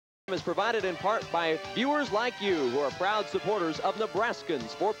is provided in part by viewers like you who are proud supporters of Nebraskans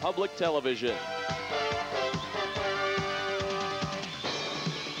for Public Television.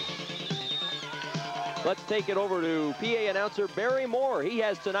 Let's take it over to PA announcer Barry Moore. He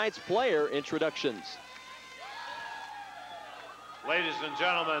has tonight's player introductions. Ladies and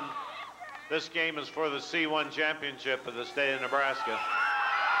gentlemen, this game is for the C1 championship of the state of Nebraska.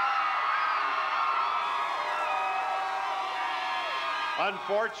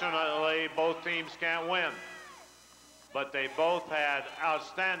 Unfortunately, both teams can't win, but they both had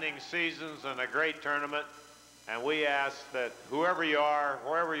outstanding seasons and a great tournament, and we ask that whoever you are,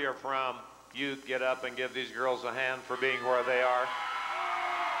 wherever you're from, you get up and give these girls a hand for being where they are.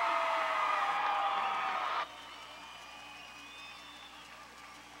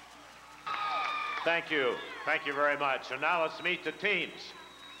 Thank you. Thank you very much. And now let's meet the teams.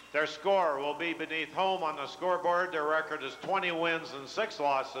 Their score will be beneath home on the scoreboard. Their record is 20 wins and 6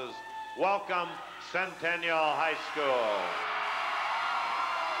 losses. Welcome, Centennial High School.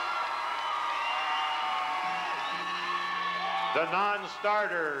 The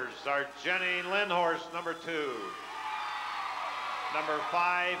non-starters are Jenny Lindhorst, number 2. Number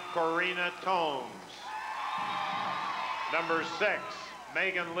 5, Corina Tomes. Number 6,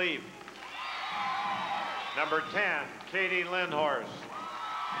 Megan Leaf. Number 10, Katie Lindhorst.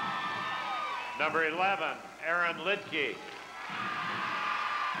 Number 11, Erin Lidke.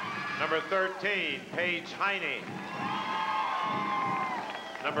 Number 13, Paige Heine.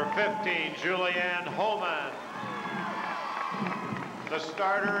 Number 15, Julianne Homan. The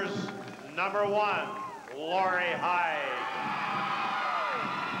starters, number 1, Lori Hyde.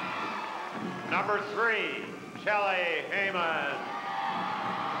 Number 3, Kelly Heyman.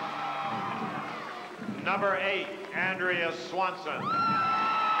 Number 8, Andrea Swanson.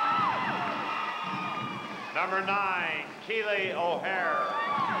 Number 9, Keely O'Hare.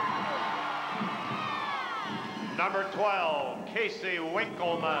 Number 12, Casey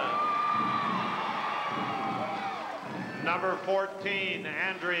Winkleman. Number 14,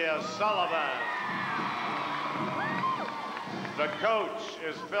 Andrea Sullivan. The coach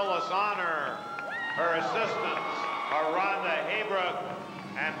is Phyllis Honor. Her assistants are Rhonda Haybrook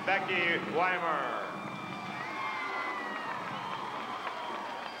and Becky Weimer.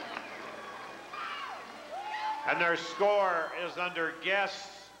 And their score is under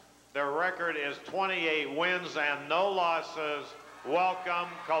guests. Their record is 28 wins and no losses. Welcome,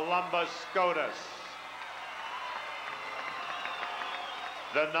 Columbus Scotus.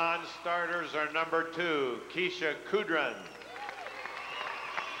 The non-starters are number 2, Keisha Kudrin.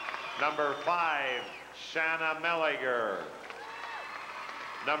 Number 5, Shanna Melliger.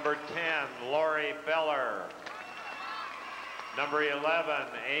 Number 10, Lori Beller. Number 11,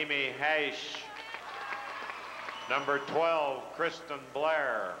 Amy Hesch. Number 12, Kristen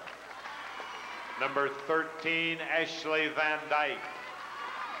Blair. Number 13, Ashley Van Dyke.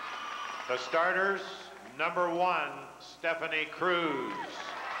 The starters, number 1, Stephanie Cruz.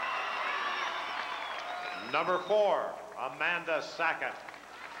 Number 4, Amanda Sackett.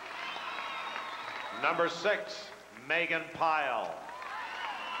 Number 6, Megan Pyle.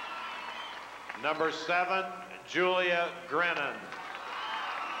 Number 7, Julia Grennan.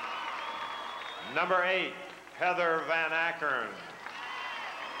 Number 8, Heather Van Ackern.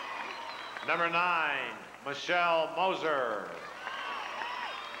 Number 9, Michelle Moser.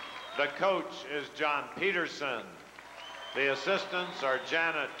 The coach is John Peterson. The assistants are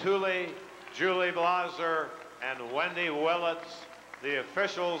Janet Tooley, Julie Blaser, and Wendy Willits. The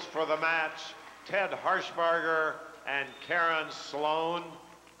officials for the match, Ted Harshbarger and Karen Sloan.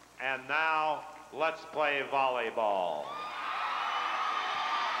 And now, let's play volleyball.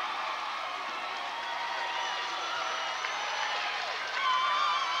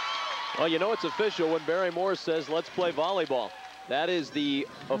 Well, you know it's official when Barry Moore says, let's play volleyball. That is the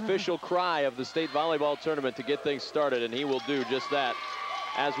official cry of the state volleyball tournament to get things started, and he will do just that,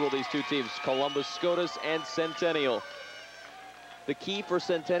 as will these two teams, Columbus Scotus and Centennial. The key for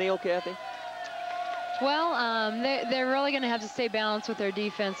Centennial, Kathy? Well, they're really going to have to stay balanced with their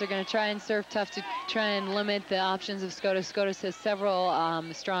defense. They're going to try and serve tough to try and limit the options of Scotus. Scotus has several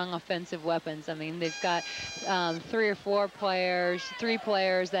strong offensive weapons. I mean, they've got 3 or 4 players, 3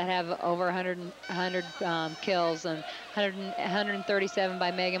 players that have over 100 kills, and 137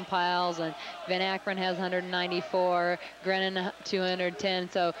 by Megan Piles, and Van Ackern has 194, Grennan 210.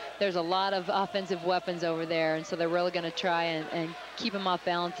 So there's a lot of offensive weapons over there, and so they're really going to try and keep them off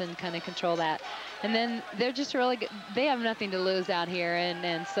balance and kind of control that. And then they're just really good. They have nothing to lose out here,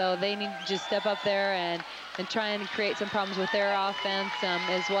 and so they need to just step up there and try and create some problems with their offense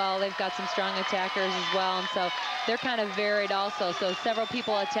as well. They've got some strong attackers as well, and so they're kind of varied also. So several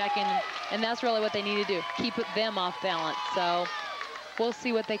people attacking, and that's really what they need to do, keep them off balance. So we'll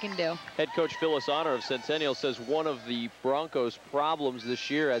see what they can do. Head coach Phyllis Honor of Centennial says one of the Broncos' problems this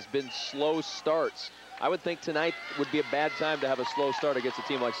year has been slow starts. I would think tonight would be a bad time to have a slow start against a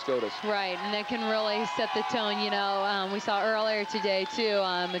team like Scotus. Right, and that can really set the tone. You know, we saw earlier today, too,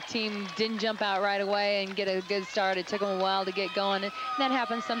 a team didn't jump out right away and get a good start. It took them a while to get going. And that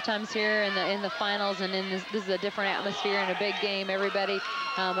happens sometimes here in the finals, and this is a different atmosphere and a big game. Everybody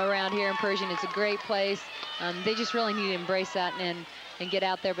around here in Pershing, it's a great place. They just really need to embrace that and get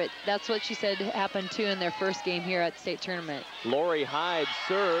out there, but that's what she said happened too in their first game here at the state tournament. Lori Hyde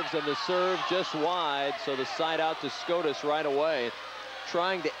serves, and the serve just wide, so the side out to Scotus right away.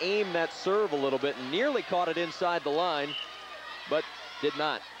 Trying to aim that serve a little bit, nearly caught it inside the line, but did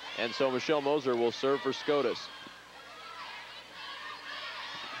not. And so Michelle Moser will serve for Scotus.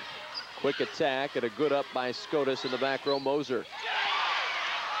 Quick attack and a good up by Scotus in the back row. Moser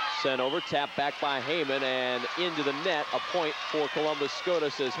sent over, tapped back by Heyman, and into the net. A point for Columbus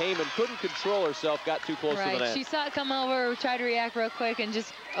Scotus as Heyman couldn't control herself, got too close to the net. She saw it come over, tried to react real quick, and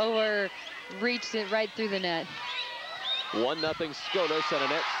just reached it right through the net. 1-0 Scotus, and a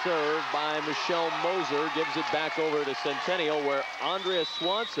net serve by Michelle Moser gives it back over to Centennial, where Andrea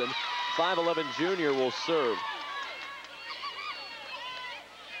Swanson, 5'11" junior, will serve.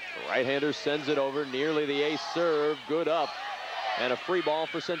 The right-hander sends it over, nearly the ace serve, good up. And a free ball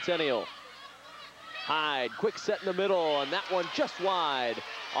for Centennial. Hyde, quick set in the middle, and that one just wide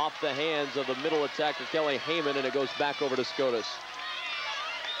off the hands of the middle attacker, Kelly Heyman, and it goes back over to Scotus.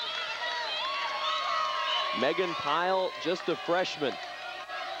 Megan Pyle, just a freshman,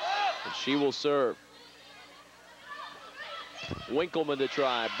 and she will serve. Winkleman to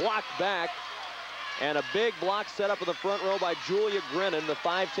try, blocked back, and a big block set up in the front row by Julia Grennan, the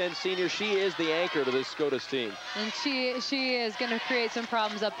 5'10" senior. She is the anchor to this Scotus team. And she is going to create some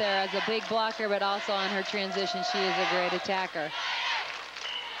problems up there as a big blocker, but also on her transition, she is a great attacker.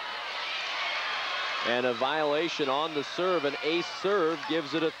 And a violation on the serve, an ace serve,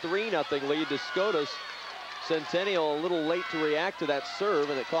 gives it a 3-0 lead to Scotus. Centennial a little late to react to that serve,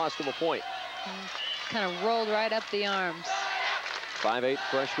 and it cost them a point. Kind of rolled right up the arms. 5'8"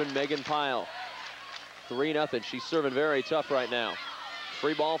 freshman Megan Pyle. 3-0. She's serving very tough right now.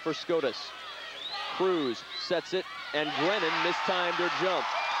 Free ball for Scotus. Cruz sets it, and Grennan mistimed her jump.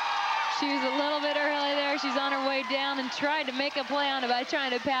 She was a little bit early there. She's on her way down and tried to make a play on it by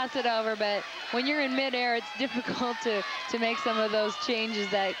trying to pass it over, but when you're in midair, it's difficult to make some of those changes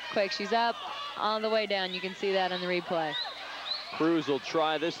that quick. She's up on the way down. You can see that on the replay. Cruz will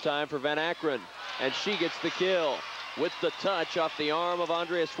try this time for Van Akron, and she gets the kill with the touch off the arm of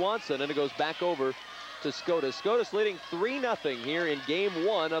Andrea Swanson, and it goes back over to Scotus. Scotus leading 3-0 here in game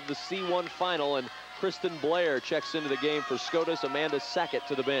 1 of the C1 final, and Kristen Blair checks into the game for Scotus. Amanda Sackett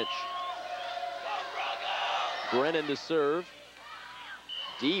to the bench. Grennan to serve.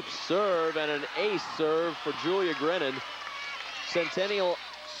 Deep serve and an ace serve for Julia Grennan. Centennial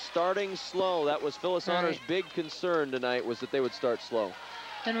starting slow. That was Phyllis Honor's big concern tonight, was that they would start slow.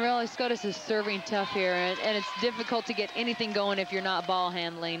 And really, Scotus is serving tough here, and it's difficult to get anything going if you're not ball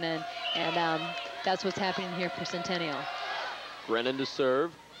handling, and that's what's happening here for Centennial. Grennan to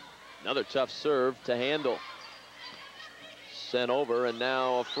serve. Another tough serve to handle. Sent over, and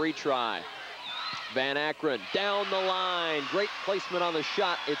now a free try. Van Akron down the line. Great placement on the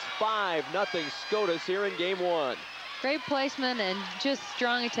shot. It's 5-0 Scotus here in game 1. Great placement and just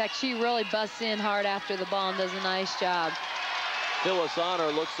strong attack. She really busts in hard after the ball and does a nice job. Phyllis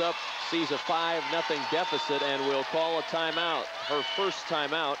Honor looks up, sees a 5-0 deficit, and will call a timeout. Her first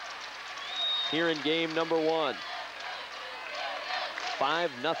timeout here in game number 1.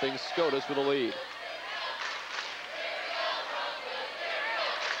 5-0 Scotus with a lead.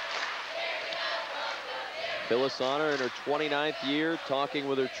 Phyllis Honor in her 29th year, talking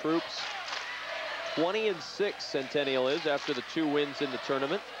with her troops. 20-6 Centennial is after the 2 wins in the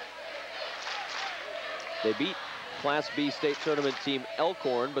tournament. They beat Class B state tournament team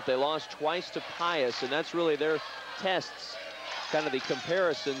Elkhorn, but they lost twice to Pius, and that's really their tests, kind of the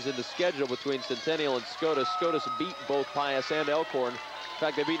comparisons in the schedule between Centennial and Scotus. Scotus beat both Pius and Elkhorn. In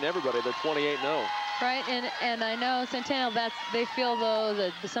fact, they've beaten everybody. They're 28-0. Right, and I know Centennial, they feel though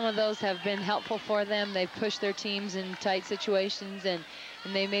that some of those have been helpful for them. They've pushed their teams in tight situations, and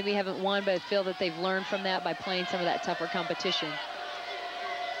they maybe haven't won, but feel that they've learned from that by playing some of that tougher competition.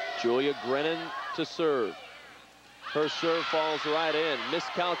 Julia Grennan to serve. Her serve falls right in.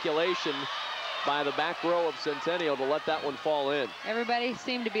 Miscalculation by the back row of Centennial to let that one fall in. Everybody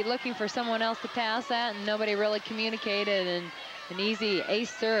seemed to be looking for someone else to pass that, and nobody really communicated, and an easy ace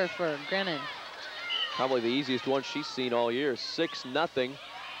serve for Grennan. Probably the easiest one she's seen all year. 6-0.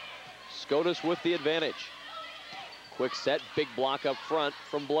 Scotus with the advantage. Quick set, big block up front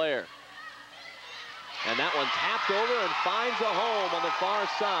from Blair. And that one tapped over and finds a home on the far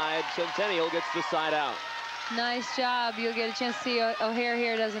side. Centennial gets the side out. Nice job. You'll get a chance to see O'Hare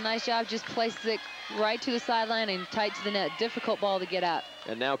here does a nice job. Just places it right to the sideline and tight to the net. Difficult ball to get up.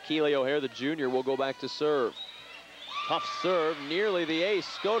 And now Keeley O'Hare, the junior, will go back to serve. Tough serve, nearly the ace.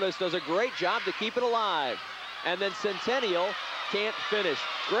 Scotus does a great job to keep it alive. And then Centennial can't finish.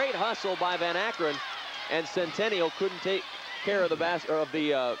 Great hustle by Van Akron. And Centennial couldn't take care of the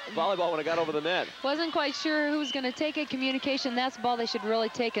volleyball when it got over the net. Wasn't quite sure who was going to take it. Communication, that's the ball they should really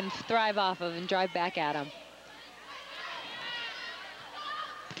take and thrive off of and drive back at them.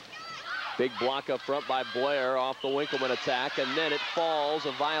 Big block up front by Blair off the Winkleman attack, and then it falls,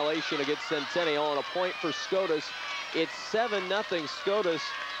 a violation against Centennial, and a point for Scotus. It's 7-0 Scotus,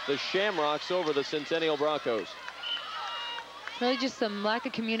 the Shamrocks over the Centennial Broncos. Really just some lack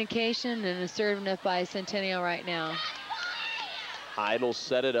of communication and assertiveness by Centennial right now. Hyde will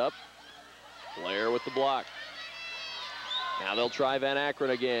set it up. Blair with the block. Now they'll try Van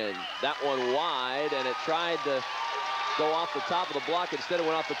Akron again. That one wide, and it tried to go off the top of the block. Instead, it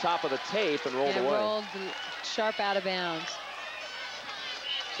went off the top of the tape and rolled away. Rolled sharp out of bounds.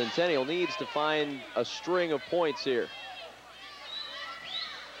 Centennial needs to find a string of points here.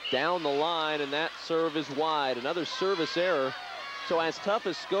 Down the line, and that serve is wide. Another service error. So as tough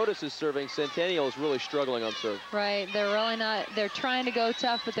as Scotus is serving, Centennial is really struggling on serve. Right, they're really not, they're trying to go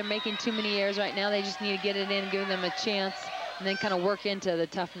tough, but they're making too many errors right now. They just need to get it in, give them a chance, and then kind of work into the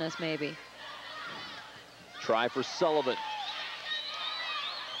toughness maybe. Try for Sullivan.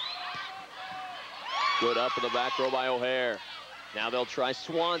 Good up in the back row by O'Hare. Now they'll try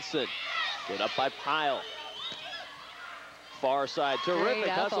Swanson. Good up by Pyle. Far side, terrific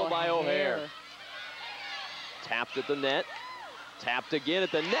hustle by O'Hare. Tapped at the net. Tapped again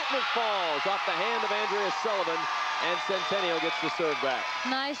at the net, and it falls off the hand of Andrea Sullivan, and Centennial gets the serve back.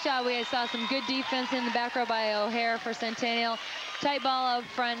 Nice job. We saw some good defense in the back row by O'Hare for Centennial. Tight ball up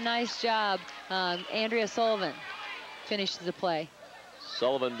front, nice job. Andrea Sullivan finishes the play.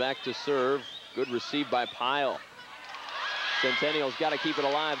 Sullivan back to serve. Good receive by Pyle. Centennial's got to keep it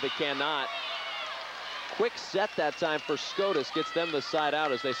alive. They cannot. Quick set that time for Scotus. Gets them the side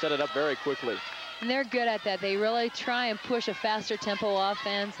out as they set it up very quickly. And they're good at that. They really try and push a faster tempo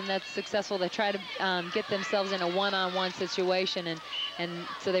offense, and that's successful. They try to get themselves in a one-on-one situation, and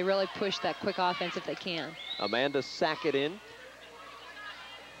so they really push that quick offense if they can. Amanda Sackett in.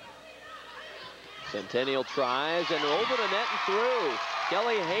 Centennial tries, and over the net and through.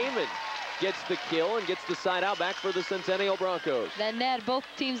 Kelly Heyman gets the kill and gets the side out back for the Centennial Broncos. That net, both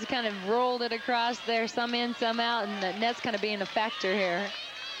teams kind of rolled it across there, some in, some out, and the net's kind of being a factor here.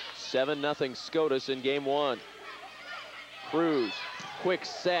 7-0 Scotus in game one. Cruz, quick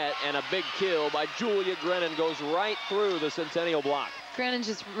set, and a big kill by Julia Grennan goes right through the Centennial block. Grennan's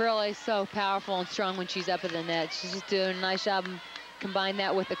just really so powerful and strong when she's up at the net. She's just doing a nice job. Combine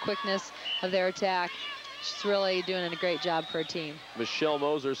that with the quickness of their attack. She's really doing a great job for her team. Michelle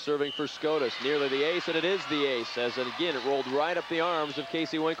Moser serving for Scotus. Nearly the ace, and it is the ace, as again it rolled right up the arms of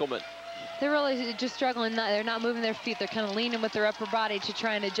Casey Winkleman. They're really just struggling. They're not moving their feet. They're kind of leaning with their upper body to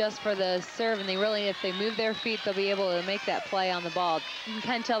try and adjust for the serve, and they really, if they move their feet, they'll be able to make that play on the ball. You can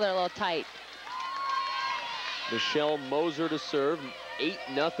kind of tell they're a little tight. Michelle Moser to serve.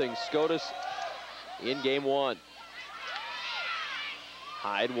 8-0 Scotus in game one.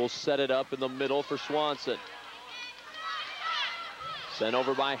 Hyde will set it up in the middle for Swanson. Sent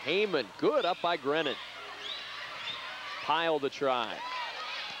over by Heyman. Good up by Grennan. Pyle to try.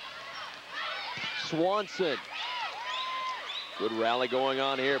 Swanson. Good rally going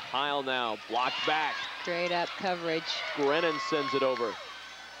on here. Pyle now blocked back. Great up coverage. Grennan sends it over.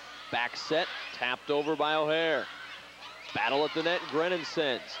 Back set, tapped over by O'Hare. Battle at the net, Grennan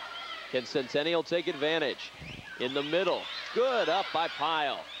sends. Can Centennial take advantage? In the middle, good up by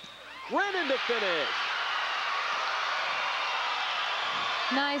Pyle. Grennan to finish.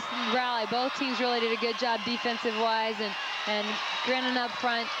 Nice rally. Both teams really did a good job defensive-wise, and Grennan up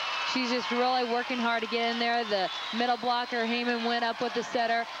front. She's just really working hard to get in there. The middle blocker, Heyman, went up with the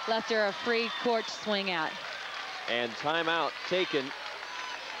setter, left her a free court swing out. And timeout taken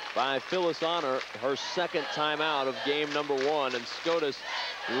by Phyllis Honor, her second timeout of game number one, and Scotus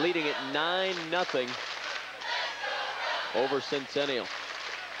leading it 9-0 over Centennial.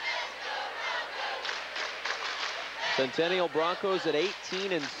 Centennial Broncos at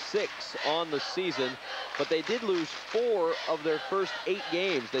 18-6 on the season, but they did lose 4 of their first 8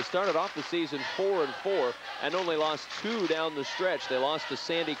 games. They started off the season 4-4 and only lost 2 down the stretch. They lost to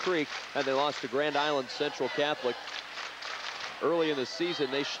Sandy Creek and they lost to Grand Island Central Catholic. Early in the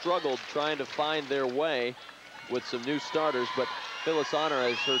season, they struggled trying to find their way with some new starters, but Phyllis Honor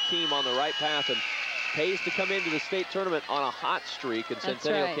has her team on the right path and pays to come into the state tournament on a hot streak, and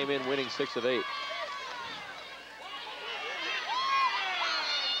Centennial came in winning 6 of 8.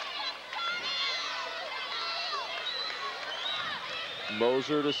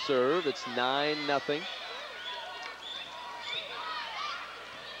 Moser to serve. It's 9-0.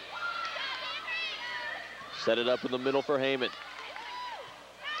 Set it up in the middle for Heyman.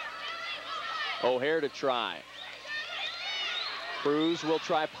 O'Hare to try. Cruz will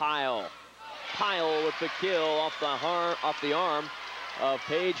try Pyle. Pyle with the kill off the arm of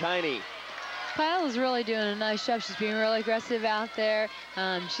Paige Heine. Pyle is really doing a nice job. She's being really aggressive out there.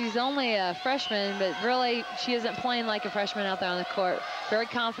 She's only a freshman, but really she isn't playing like a freshman out there on the court. Very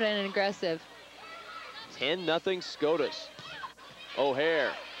confident and aggressive. 10-0 Scotus.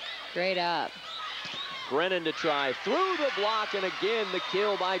 O'Hare. Great up. Grennan to try through the block, and again the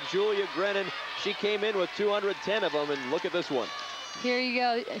kill by Julia Grennan. She came in with 210 of them, and look at this one. Here you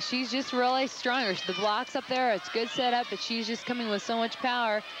go. She's just really stronger. The block's up there. It's good setup, but she's just coming with so much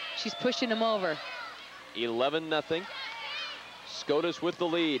power. She's pushing them over. 11-0. Scotus with the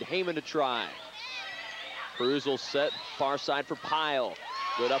lead. Heyman to try. Cruz will set far side for Pyle.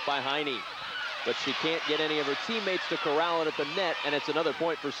 Good up by Heine. But she can't get any of her teammates to corral it at the net, and it's another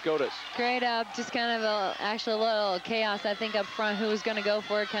point for Scotus. Great up. Just kind of actually a little chaos, I think, up front. Who was going to go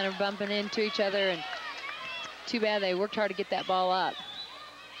for it, kind of bumping into each other, and too bad they worked hard to get that ball up.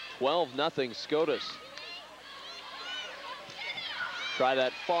 12-0 Scotus. Try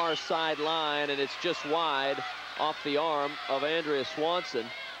that far side line, and it's just wide off the arm of Andrea Swanson.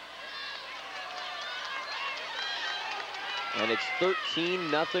 And it's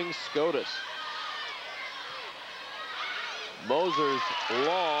 13-0 Scotus. Moser's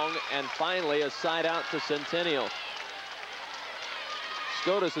long, and finally a side out to Centennial.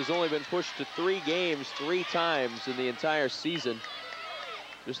 Scotus has only been pushed to 3 games 3 times in the entire season.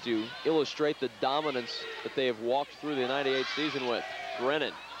 Just to illustrate the dominance that they have walked through the 98 season with.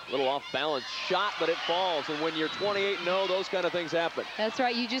 Grennan, little off balance shot, but it falls. And when you're 28-0, those kind of things happen. That's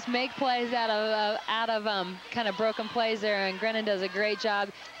right. You just make plays out of kind of broken plays there, and Grennan does a great job.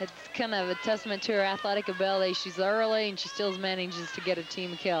 It's kind of a testament to her athletic ability. She's early, and she still manages to get a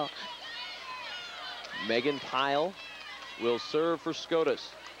team kill. Megan Pyle will serve for Scotus.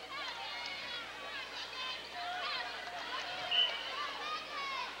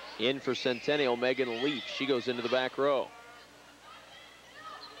 In for Centennial, Megan Leach. She goes into the back row.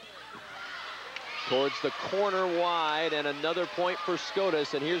 Towards the corner wide, and another point for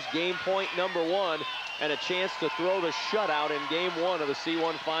Scotus. And here's game point number 1, and a chance to throw the shutout in game 1 of the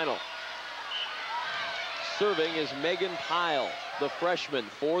C1 final. Serving is Megan Pyle, the freshman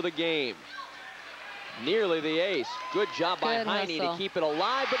for the game. Nearly the ace. Good job by Heine to keep it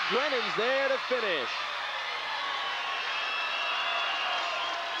alive, but Grennan's there to finish.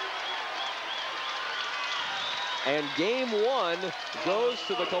 And game 1 goes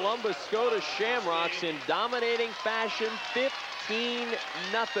to the Columbus Scotus Shamrocks in dominating fashion,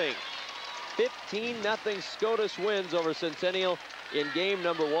 15-0. 15-0 Scotus wins over Centennial in game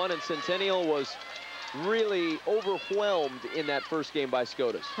number 1, and Centennial was really overwhelmed in that first game by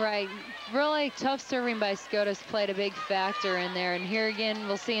Scotus. Right. Really tough serving by Scotus played a big factor in there. And here again,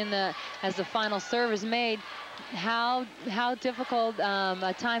 we'll see as the final serve is made, how difficult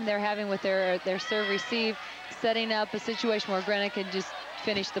a time they're having with their serve receive, setting up a situation where Grennan could just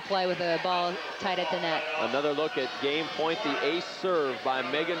finish the play with a ball tight at the net. Another look at game point, the ace serve by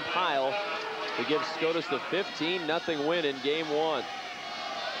Megan Pyle to give Scotus the 15-0 win in game 1.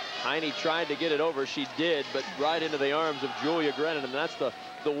 Heine tried to get it over. She did, but right into the arms of Julia Grennan, and that's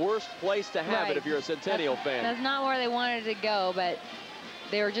the worst place to have it if you're a Centennial fan. That's not where they wanted to go, but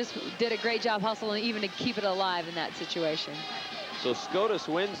they did a great job hustling even to keep it alive in that situation. So Scotus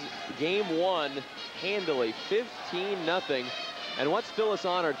wins game 1 handily, 15-0. And what's Phyllis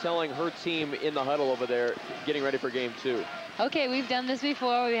Honor telling her team in the huddle over there getting ready for game 2? Okay, we've done this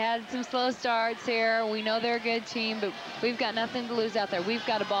before. We had some slow starts here. We know they're a good team, but we've got nothing to lose out there. We've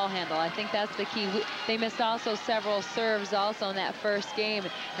got a ball handle. I think that's the key. They missed also several serves also in that first game,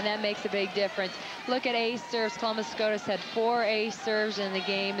 and that makes a big difference. Look at ace serves. Columbus Scotus had 4 ace serves in the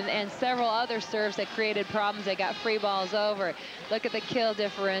game, and several other serves that created problems. They got free balls over. Look at the kill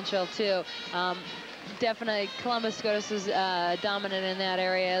differential, too. Definitely Columbus Scotus was dominant in that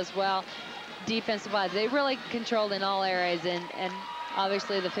area as well. defensive-wise. They really controlled in all areas, and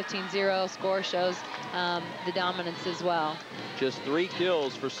obviously the 15-0 score shows the dominance as well. Just 3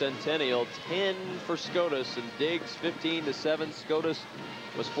 kills for Centennial, 10 for Scotus, and Diggs 15-7. Scotus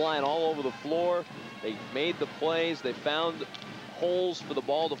was flying all over the floor. They made the plays. They found holes for the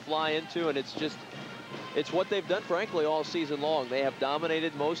ball to fly into, and it's what they've done, frankly, all season long. They have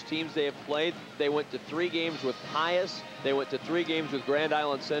dominated most teams they have played. They went to 3 games with Pius. They went to 3 games with Grand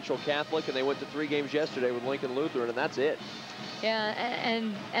Island Central Catholic, and they went to 3 games yesterday with Lincoln Lutheran, and that's it. Yeah,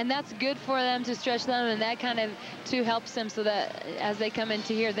 and that's good for them to stretch them, and that kind of too helps them so that as they come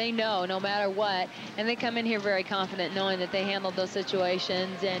into here, they know no matter what, and they come in here very confident, knowing that they handled those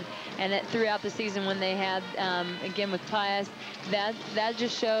situations, and that throughout the season when they had again with Pius, that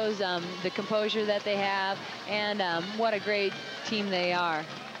just shows the composure that they have, and what a great team they are.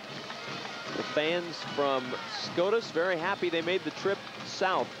 The fans from Scotus very happy they made the trip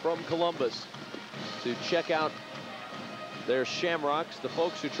south from Columbus to check out their Shamrocks. The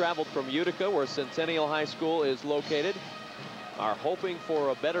folks who traveled from Utica, where Centennial High School is located, are hoping for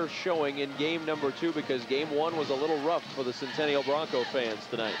a better showing in game number 2, because game 1 was a little rough for the Centennial Bronco fans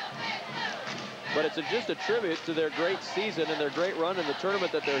tonight. But it's just a tribute to their great season and their great run in the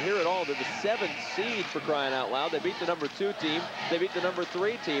tournament that they're here at all. They're the 7th seed, for crying out loud. They beat the number 2 team. They beat the number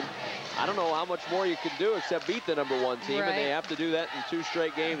 3 team. I don't know how much more you can do except beat the number 1 team, and they have to do that in 2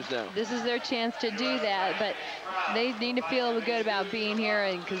 straight games now. This is their chance to do that, but they need to feel good about being here,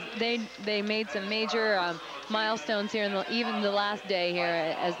 and because they made some major milestones here in even the last day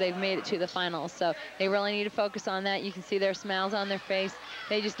here as they've made it to the finals. So they really need to focus on that. You can see their smiles on their face.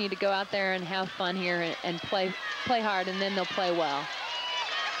 They just need to go out there and have fun here and play hard, and then they'll play well.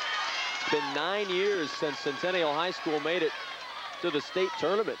 It's been 9 years since Centennial High School made it to the state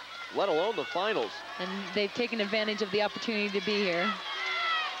tournament, let alone the finals. And they've taken advantage of the opportunity to be here.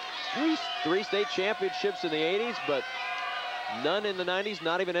 3 state championships in the 80s, but none in the 90s,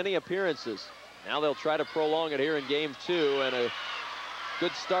 not even any appearances. Now they'll try to prolong it here in game 2, and a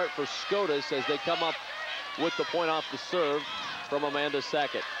good start for Scotus as they come up with the point off the serve from Amanda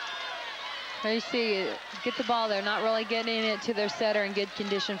Sackett. There you see, get the ball there, not really getting it to their setter in good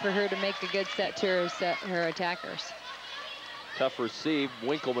condition for her to make a good set to her attackers. Tough receive.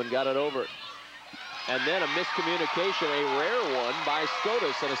 Winkleman got it over. And then a miscommunication, a rare one by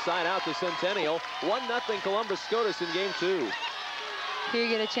Scotus, and a side out to Centennial. 1-0 Columbus Scotus in game 2. Here you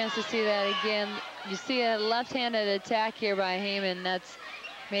get a chance to see that again. You see a left-handed attack here by Heyman. That's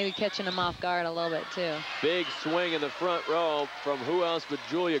maybe catching him off guard a little bit too. Big swing in the front row from who else but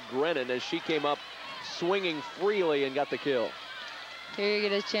Julia Grennan as she came up swinging freely and got the kill. Here you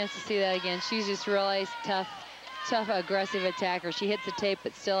get a chance to see that again. She's just really tough, aggressive attacker. She hits the tape,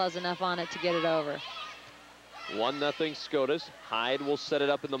 but still has enough on it to get it over. 1-0 Scotus. Hyde will set it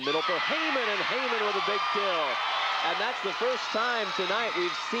up in the middle for Heyman, and Heyman with a big kill. And that's the first time tonight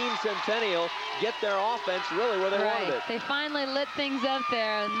we've seen Centennial get their offense really where they wanted it. They finally lit things up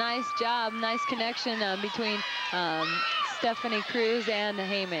there. Nice job, nice connection between Stephanie Cruz and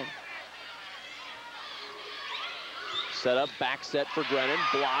Heyman. Set up, back set for Grennan.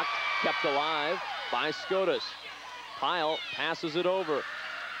 Blocked, kept alive by Scotus. Pyle passes it over.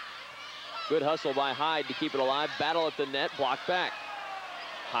 Good hustle by Hyde to keep it alive. Battle at the net, blocked back.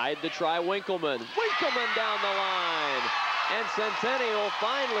 Hyde to try Winkleman. Winkleman down the line. And Centennial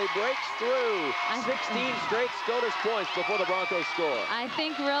finally breaks through. 16 straight Scotus points before the Broncos score. I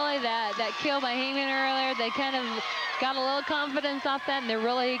think really that kill by Heyman earlier, they kind of got a little confidence off that, and they're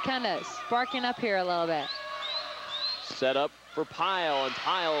really kind of sparking up here a little bit. Set up for Pyle, and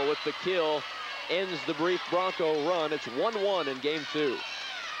Pyle with the kill ends the brief Bronco run. It's 1-1 in game 2.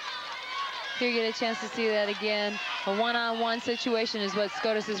 Here you get a chance to see that again. A one-on-one situation is what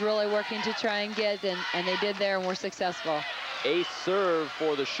Scotus is really working to try and get, and they did there and were successful. Ace serve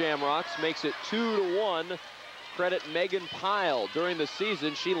for the Shamrocks makes it 2-1. Credit Megan Pyle. During the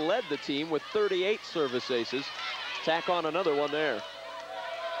season, she led the team with 38 service aces. Tack on another one there.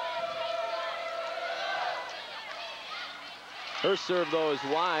 Her serve, though, is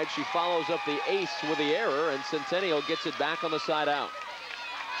wide. She follows up the ace with the error, and Centennial gets it back on the side out.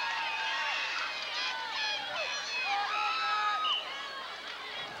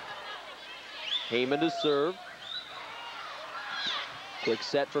 Heyman to serve. Quick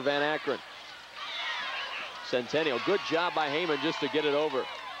set for Van Akron. Centennial, good job by Heyman just to get it over.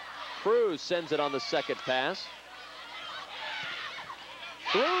 Cruz sends it on the second pass.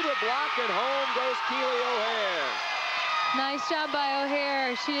 Through the block and home goes Keely O'Hare. Nice job by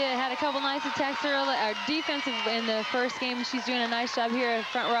O'Hare. She had a couple nice attacks early, defensive in the first game. She's doing a nice job here in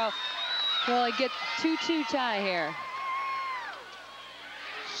front row. Really get 2-2 tie here.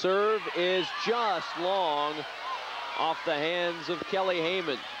 serve is just long off the hands of Kelly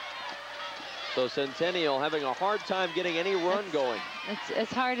Heyman. So Centennial having a hard time getting any run going.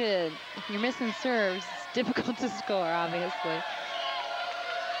 It's hard to, if you're missing serves, it's difficult to score, obviously.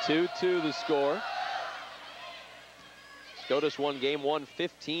 2-2 the score. Scotus won game 1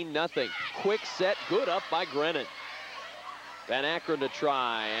 15-0. Quick set, good up by Grennan. Van Akron to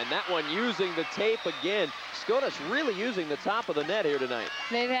try, and that one using the tape again. Scotus really using the top of the net here tonight.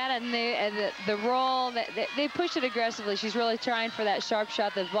 They've had it, and the roll, they pushed it aggressively. She's really trying for that sharp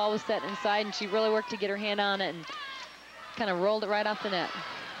shot. The ball was set inside, and she really worked to get her hand on it and kind of rolled it right off the net.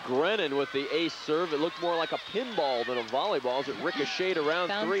 Grennan with the ace serve. It looked more like a pinball than a volleyball as it ricocheted around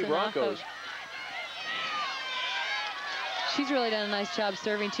Bouncing 3 Broncos. She's really done a nice job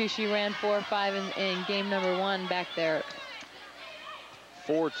serving, too. She ran 4-5 in game number 1 back there.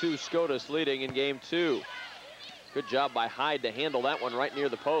 4-2 Scotus leading in game 2. Good job by Hyde to handle that one right near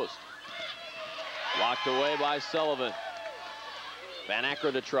the post. Locked away by Sullivan. Van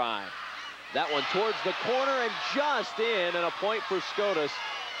Akron to try. That one towards the corner and just in, and a point for Scotus.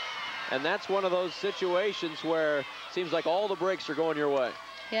 And that's one of those situations where it seems like all the breaks are going your way.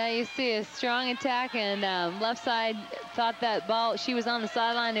 Yeah, you see a strong attack, and left side thought that ball, she was on the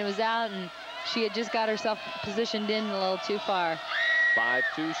sideline, it was out, and she had just got herself positioned in a little too far.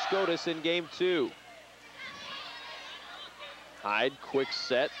 5-2 Scotus in game 2. Hyde, quick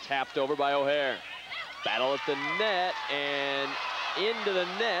set, tapped over by O'Hare. Battle at the net, and into the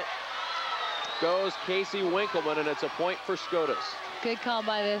net goes Casey Winkleman, and it's a point for Scotus. Good call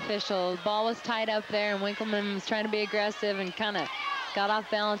by the official. The ball was tied up there, and Winkleman was trying to be aggressive and kind of got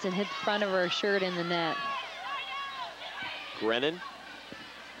off balance and hit the front of her shirt in the net. Grennan.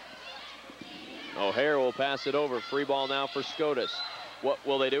 O'Hare will pass it over. Free ball now for Scotus. What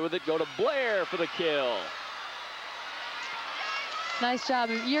will they do with it? Go to Blair for the kill. Nice job.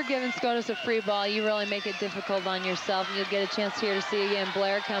 If you're giving Scotus a free ball, you really make it difficult on yourself. You'll get a chance here to see again.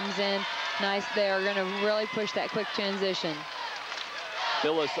 Blair comes in. Nice. They're going to really push that quick transition.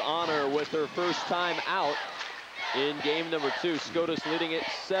 Phyllis Honor with her first time out in game number 2. Scotus leading it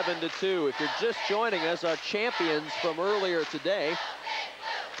 7-2. If you're just joining us, our champions from earlier today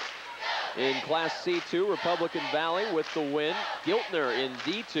in Class C2, Republican Valley with the win. Giltner in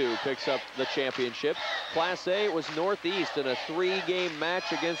D2 picks up the championship. Class A was Northeast in a 3-game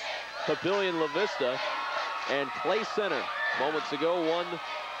match against Papillion La Vista. And Clay Center moments ago won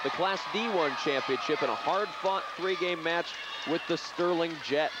the Class D1 championship in a hard-fought 3-game match with the Sterling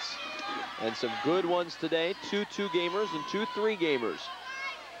Jets. And some good ones today, 2 2-gamers and 2 3-gamers.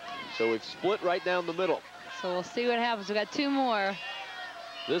 So we've split right down the middle. So we'll see what happens. We've got 2 more.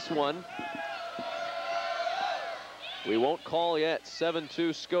 This one, we won't call yet.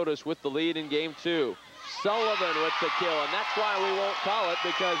 7-2 Scotus with the lead in game 2. Sullivan with the kill, and that's why we won't call it,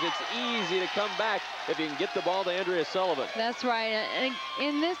 because it's easy to come back if you can get the ball to Andrea Sullivan. That's right. And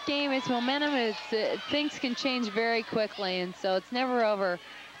in this game, it's momentum. Things can change very quickly, and so it's never over.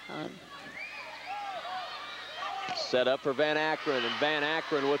 Set up for Van Akron, and Van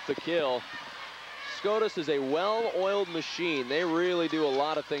Akron with the kill. Scotus is a well-oiled machine. They really do a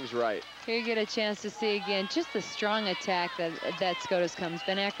lot of things right. Here you get a chance to see again just the strong attack that Scotus comes.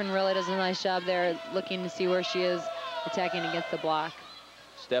 Van Akron really does a nice job there, looking to see where she is attacking against the block.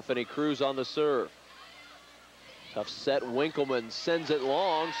 Stephanie Cruz on the serve. Tough set. Winkleman sends it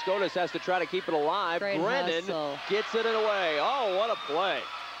long. Scotus has to try to keep it alive. Great Brennan hustle. Gets it away. Oh, what a play.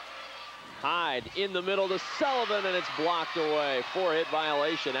 Hyde in the middle to Sullivan, and it's blocked away. 4-hit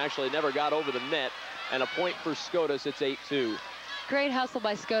violation. Actually never got over the net. And a point for Scotus. It's 8-2. Great hustle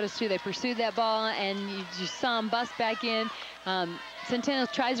by Scotus, too. They pursued that ball, and you saw him bust back in. Centennial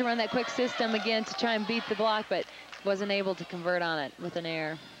tries to run that quick system again to try and beat the block, but wasn't able to convert on it with an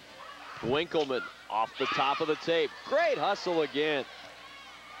error. Winkleman Off the top of the tape. Great hustle again.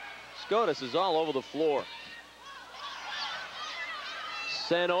 Scotus is all over the floor.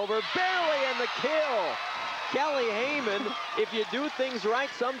 Sent over, barely, and the kill. Kelly Heyman, if you do things right,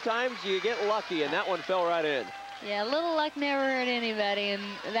 sometimes you get lucky, and that one fell right in. Yeah, a little luck never hurt anybody, and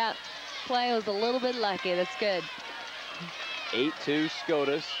that play was a little bit lucky. That's good. 8-2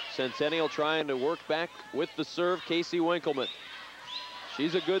 Scotus. Centennial trying to work back with the serve, Casey Winkleman.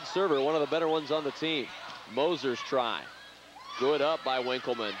 She's a good server, one of the better ones on the team. Moser's try. Good up by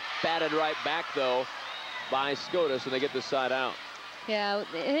Winkleman. Batted right back, though, by Scotus, and they get the side out. Yeah,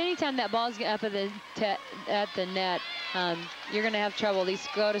 anytime that ball's up at the net, you're going to have trouble. These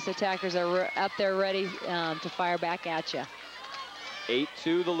Scotus attackers are up there ready to fire back at you.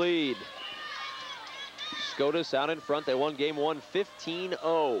 8-2 the lead. Scotus out in front. They won game 1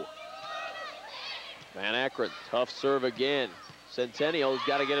 15-0. Van Akron, tough serve again. Centennial's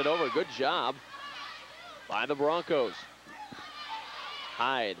got to get it over. Good job by the Broncos.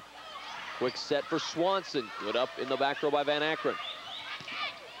 Hyde. Quick set for Swanson. Good up in the back row by Van Akron.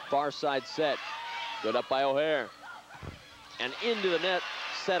 Far side set. Good up by O'Hare. And into the net.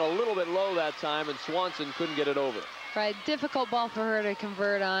 Set a little bit low that time, and Swanson couldn't get it over. Right, difficult ball for her to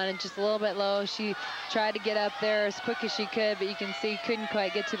convert on, and just a little bit low. She tried to get up there as quick as she could, but you can see couldn't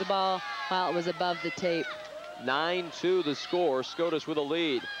quite get to the ball while it was above the tape. 9-2 the score. Scotus with a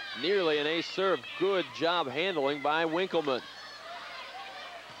lead. Nearly an ace serve. Good job handling by Winkleman.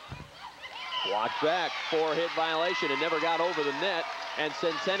 Blocked back. 4-hit violation. It never got over the net, and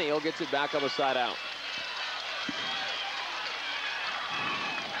Centennial gets it back on the side out.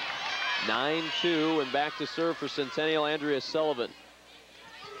 9-2, and back to serve for Centennial, Andrea Sullivan.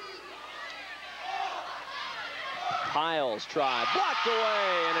 Piles try, blocked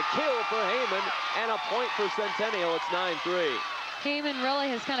away, and a kill for Heyman, and a point for Centennial. It's 9-3. Heyman really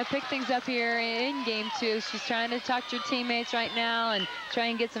has kind of picked things up here in game 2. She's trying to talk to her teammates right now and try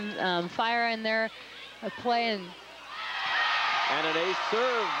and get some fire in their play. And an ace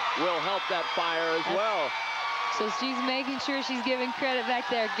serve will help that fire as well. So she's making sure she's giving credit back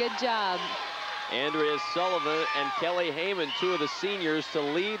there. Good job. Andrea Sullivan and Kelly Heyman, 2 of the seniors, to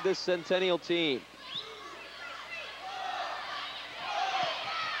lead the Centennial team.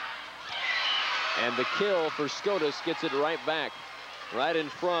 And the kill for Scotus gets it right back, right in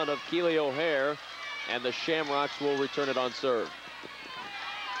front of Keely O'Hare, and the Shamrocks will return it on serve.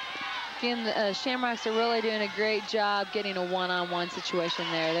 Again, the Shamrocks are really doing a great job getting a one-on-one situation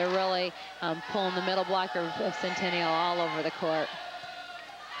there. They're really pulling the middle blocker of Centennial all over the court.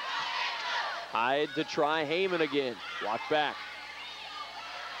 Hyde to try Heyman again. Block back.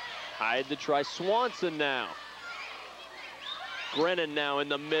 Hyde to try Swanson now. Grennan now in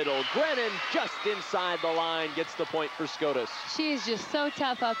the middle. Grennan just inside the line gets the point for Scotus. She is just so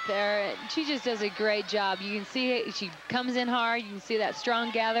tough up there. She just does a great job. You can see she comes in hard. You can see that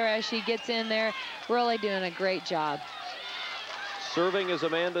strong gather as she gets in there. Really doing a great job. Serving is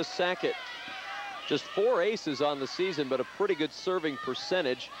Amanda Sackett. Just 4 aces on the season, but a pretty good serving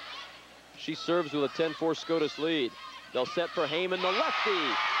percentage. She serves with a 10-4 Scotus lead. They'll set for Heyman, the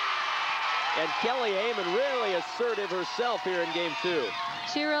lefty. And Kelly Heyman really assertive herself here in game 2.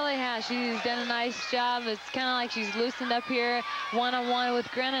 She really has. She's done a nice job. It's kind of like she's loosened up here one-on-one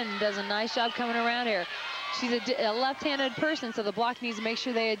with Grennan and does a nice job coming around here. She's a left-handed person, so the block needs to make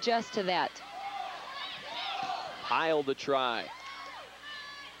sure they adjust to that. Pile to try.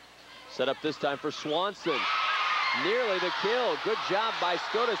 Set up this time for Swanson. Nearly the kill. Good job by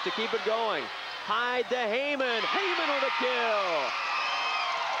Scotus to keep it going. Hyde to Heyman. Heyman with a kill.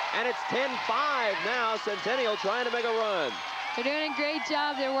 And it's 10-5 now. Centennial trying to make a run. They're doing a great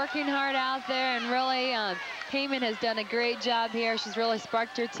job. They're working hard out there, and really Heyman has done a great job here. She's really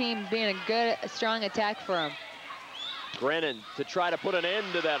sparked her team, being a good, strong attack for them. Grennan to try to put an end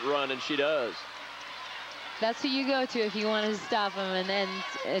to that run, and she does. That's who you go to if you want to stop them, and then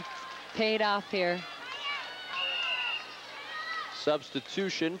it's paid off here.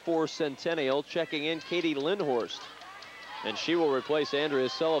 Substitution for Centennial, checking in Katie Lindhorst. And she will replace Andrea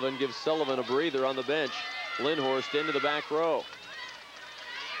Sullivan, gives Sullivan a breather on the bench. Lindhorst into the back row.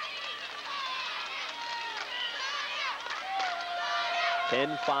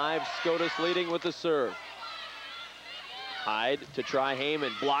 (10-5) Scotus leading with the serve. Hyde to try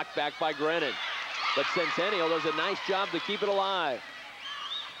Heyman, blocked back by Grennan. But Centennial does a nice job to keep it alive.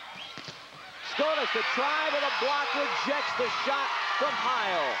 Scotus to try, but a block rejects the shot from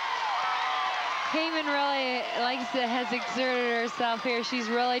Pyle. Heyman really, like I said, has exerted herself here. She's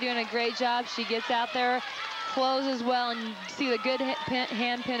really doing a great job. She gets out there, closes well, and you see the good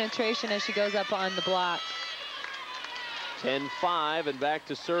hand penetration as she goes up on the block. 10-5, and back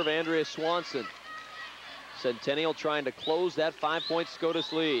to serve Andrea Swanson. Centennial trying to close that 5-point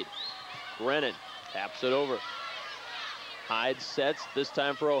Scotus lead. Grennan taps it over. Hyde sets, this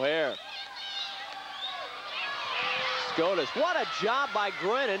time for O'Hare. Scotus, what a job by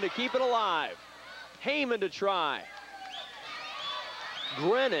Grennan to keep it alive. Heyman to try.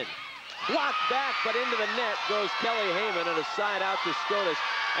 Grennan blocked back, but into the net goes Kelly Heyman, and a side out to Scotus.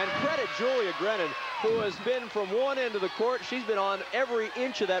 And credit Julia Grennan, who has been from one end of the court. She's been on every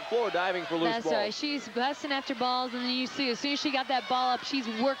inch of that floor diving for loose balls. That's right. She's busting after balls, and then you see as soon as she got that ball up, she's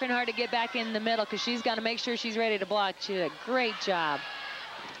working hard to get back in the middle because she's got to make sure she's ready to block. She did a great job.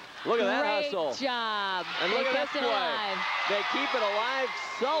 Look at that hustle. Great job. And look at this play. Alive. They keep it alive.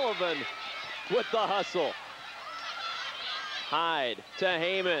 Sullivan with the hustle. Hyde to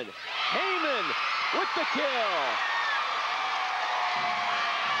Heyman. Heyman with the kill.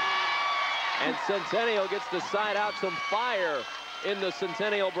 And Centennial gets the side out, some fire in the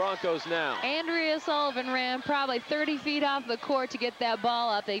Centennial Broncos now. Andrea Sullivan ran probably 30 feet off the court to get that ball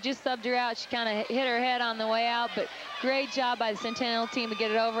up. They just subbed her out. She kind of hit her head on the way out, but great job by the Centennial team to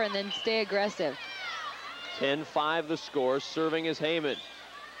get it over and then stay aggressive. 10-5 the score. Serving is Heyman.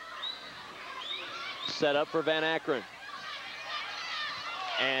 Set up for Van Akron.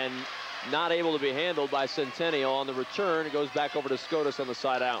 And not able to be handled by Centennial on the return. It goes back over to Scotus on the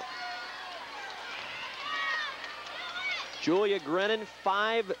side out. Julia Grennan,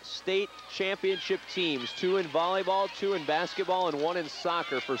 5 state championship teams, 2 in volleyball, 2 in basketball, and 1 in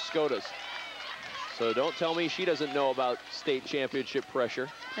soccer for Scotus. So don't tell me she doesn't know about state championship pressure.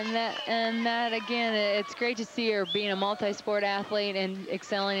 And that again, it's great to see her being a multi-sport athlete and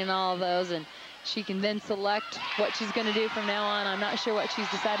excelling in all of those. And she can then select what she's going to do from now on. I'm not sure what she's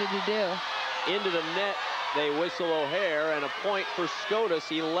decided to do. Into the net, they whistle O'Hare, and a point for Scotus,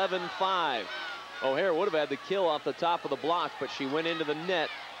 11-5. O'Hare would have had the kill off the top of the block, but she went into the net.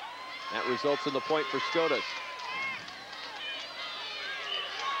 That results in the point for Scotus.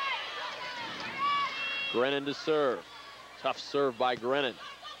 Grennan to serve. Tough serve by Grennan.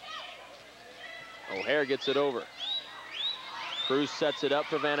 O'Hare gets it over. Cruz sets it up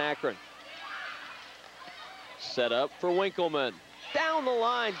for Van Akron. Set up for Winkleman. Down the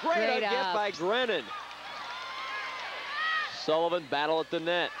line. Great get by Grennan. Sullivan battle at the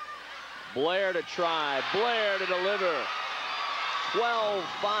net. Blair to try. Blair to deliver.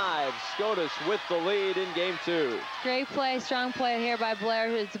 12-5. Scotus with the lead in game 2. Great play, strong play here by Blair.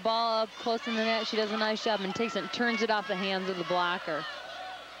 It's the ball up close in the net. She does a nice job and takes it and turns it off the hands of the blocker.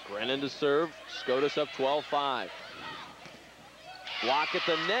 Grennan to serve. Scotus up 12-5. Block at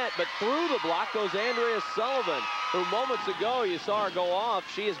the net, but through the block goes Andrea Sullivan, who moments ago you saw her go off.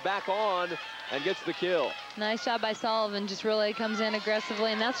 She is back on and gets the kill. Nice job by Sullivan. Just really comes in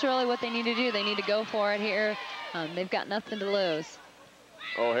aggressively, and that's really what they need to do. They need to go for it here. They've got nothing to lose.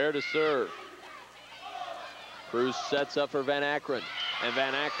 O'Hare to serve. Cruz sets up for Van Akron, and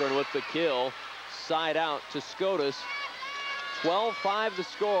Van Akron with the kill. Side out to Scotus. 12-5 the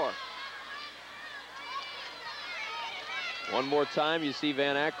score. One more time, you see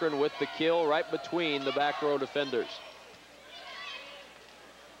Van Akron with the kill right between the back row defenders.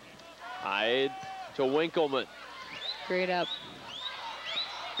 Hyde to Winkleman. Great up.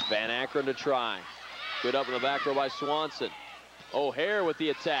 Van Akron to try. Good up in the back row by Swanson. O'Hare with the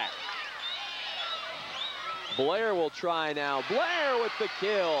attack. Blair will try now. Blair with the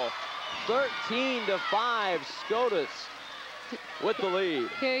kill. 13-5, Scotus with the lead.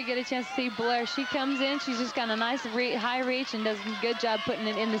 Here you get a chance to see Blair. She comes in, she's just got a nice high reach and does a good job putting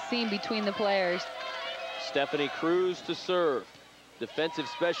it in the seam between the players. Stephanie Cruz to serve. Defensive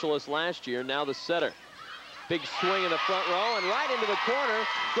specialist last year, now the setter. Big swing in the front row, and right into the corner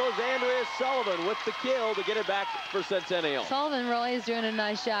goes Andrea Sullivan with the kill to get it back for Centennial. Sullivan really is doing a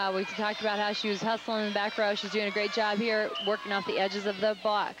nice job. We talked about how she was hustling in the back row. She's doing a great job here, working off the edges of the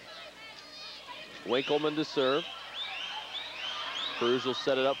block. Winkleman to serve. Cruz will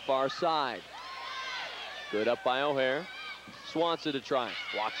set it up far side. Good up by O'Hare. Swanson to try.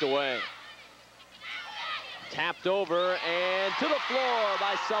 Blocked away. Tapped over and to the floor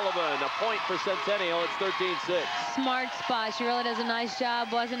by Sullivan. A point for Centennial. It's 13-6. Smart spot. She really does a nice job.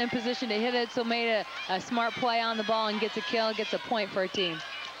 Wasn't in position to hit it, so made a smart play on the ball and gets a kill, gets a point for her team.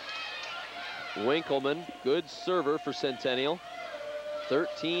 Winkleman, good server for Centennial.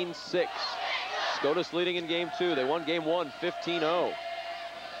 13-6. Scotus leading in game 2. They won game 1, 15-0.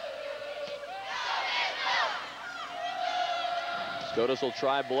 Scotus will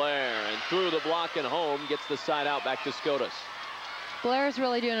try Blair, and through the block and home, gets the side out back to Scotus. Blair's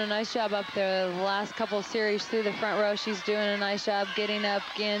really doing a nice job up there the last couple of series through the front row. She's doing a nice job getting up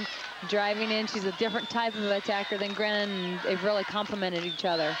again, driving in. She's a different type of attacker than Grennan, and they've really complemented each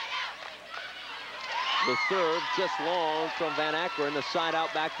other. The serve just long from Van Akron. The side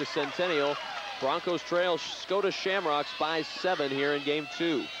out back to Centennial. Broncos trail Scotus Shamrocks by 7 here in game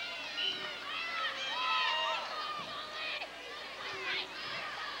 2.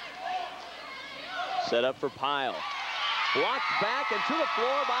 Set up for Pyle. Blocked back and to the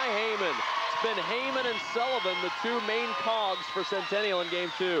floor by Heyman. It's been Heyman and Sullivan, the two main cogs for Centennial in game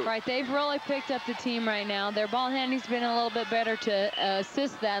 2. Right, they've really picked up the team right now. Their ball handling's been a little bit better to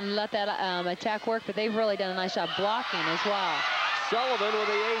assist that and let that attack work, but they've really done a nice job blocking as well. Sullivan with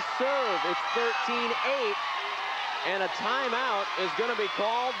the ace serve. It's 13-8, and a timeout is going to be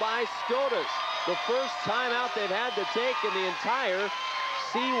called by Scotus. The first timeout they've had to take in the entire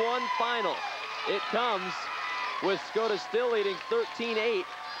C1 final. It comes with Scotus still leading 13-8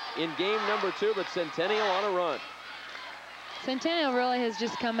 in game number 2, but Centennial on a run. Centennial really has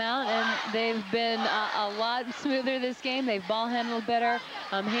just come out, and they've been a lot smoother this game. They've ball handled better.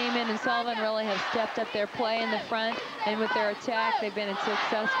 Heyman and Sullivan really have stepped up their play in the front, and with their attack, they've been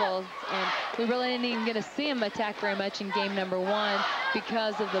successful. And we really didn't even get to see them attack very much in game number 1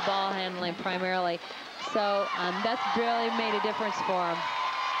 because of the ball handling primarily. So that's really made a difference for them.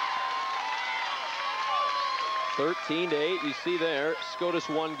 13-8, you see there, Scotus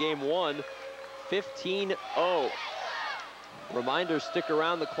won game 1, 15-0. Reminder, stick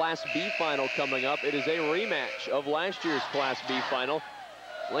around, the Class B final coming up. It is a rematch of last year's Class B final.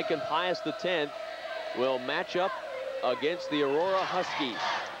 Lincoln Pius X will match up against the Aurora Huskies.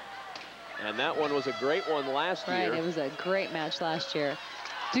 And that one was a great one last year. Right, it was a great match last year.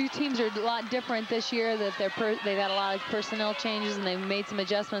 Two teams are a lot different this year. That they've had a lot of personnel changes and they've made some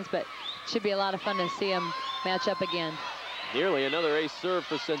adjustments, but it should be a lot of fun to see them match up again. Nearly another ace serve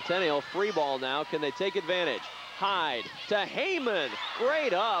for Centennial. Free ball now. Can they take advantage? Hyde to Heyman.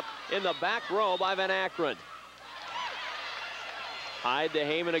 Great up in the back row by Van Akron. Hyde to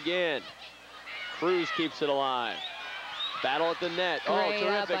Heyman again. Cruz keeps it alive. Battle at the net. Great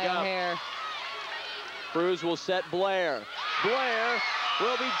terrific up. Hair. Cruz will set Blair. Blair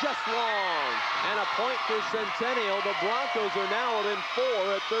will be just long. And a point for Centennial. The Broncos are now within 4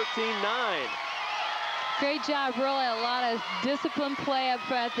 at 13-9. Great job, really a lot of disciplined play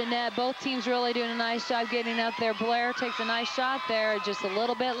up at the net. Both teams really doing a nice job getting up there. Blair takes a nice shot there, just a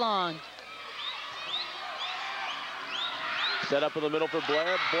little bit long. Set up in the middle for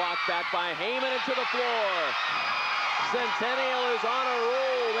Blair, blocked back by Heyman into the floor. Centennial is on a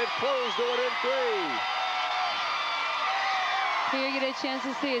roll. They've closed to within 3. Here you get a chance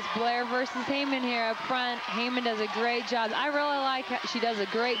to see it's Blair versus Heyman here up front. Heyman does a great job. I really like how she does a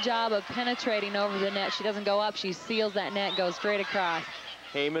great job of penetrating over the net. She doesn't go up, she seals that net, goes straight across.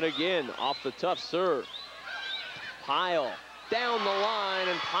 Heyman again off the tough serve. Pyle down the line,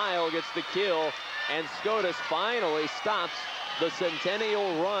 and Pyle gets the kill. And Scotus finally stops the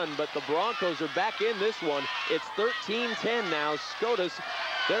Centennial run, but the Broncos are back in this one. It's 13-10 now. Scotus,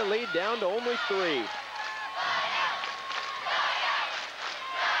 their lead down to only 3.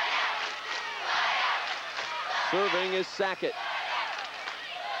 Serving is Sackett.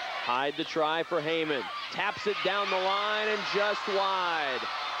 Hyde to try for Heyman. Taps it down the line and just wide.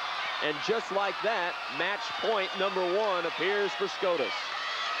 And just like that, match point number 1 appears for Scotus.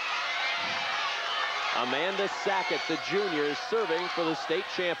 Amanda Sackett, the junior, is serving for the state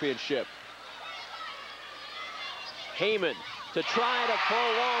championship. Heyman to try to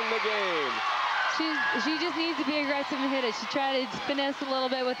prolong the game. She just needs to be aggressive and hit it. She tried to finesse a little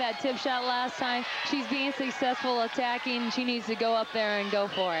bit with that tip shot last time. She's being successful attacking. She needs to go up there and go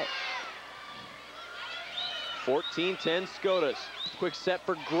for it. 14-10 Scotus. Quick set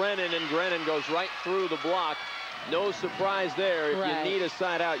for Grennan, and Grennan goes right through the block. No surprise there. If you need a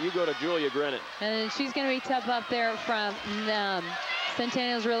side out, you go to Julia Grennan. And she's going to be tough up there from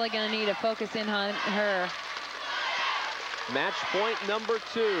Centennial's really going to need to focus in on her. Match point number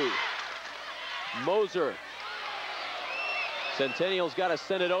 2. Moser. Centennial's got to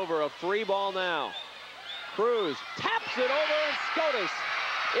send it over. A free ball now. Cruz taps it over, and Scotus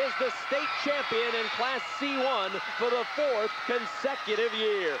is the state champion in Class C1 for the 4th consecutive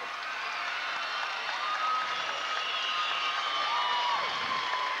year.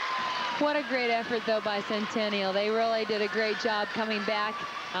 What a great effort, though, by Centennial. They really did a great job coming back.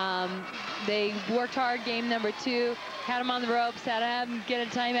 They worked hard game number 2, had them on the ropes, had to have them get a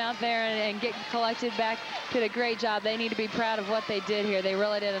timeout there and get collected back. Did a great job. They need to be proud of what they did here. They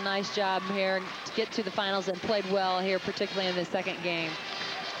really did a nice job here to get to the finals and played well here, particularly in the second game.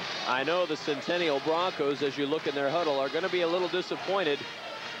 I know the Centennial Broncos, as you look in their huddle, are going to be a little disappointed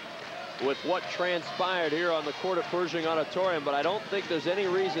with what transpired here on the court at Pershing Auditorium, but I don't think there's any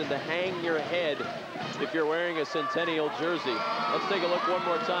reason to hang your head if you're wearing a Centennial jersey. Let's take a look one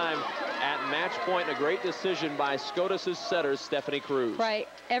more time at match point. A great decision by Scotus's setter, Stephanie Cruz. Right.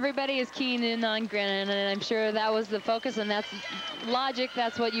 Everybody is keying in on Grennan, and I'm sure that was the focus, and that's logic.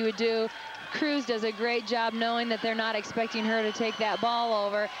 That's what you would do. Cruz does a great job knowing that they're not expecting her to take that ball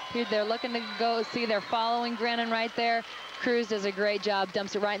over. Here they're looking to go see, they're following Grennan right there. Cruz does a great job,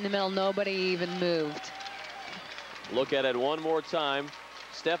 dumps it right in the middle. Nobody even moved. Look at it one more time.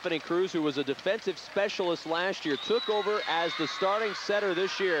 Stephanie Cruz, who was a defensive specialist last year, took over as the starting setter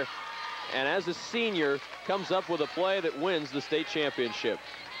this year, and as a senior, comes up with a play that wins the state championship.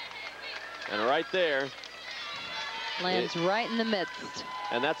 And right there, lands right in the midst.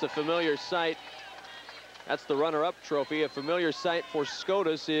 And that's a familiar sight. That's the runner-up trophy. A familiar sight for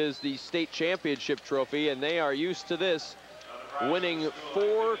Scotus is the state championship trophy, and they are used to this, winning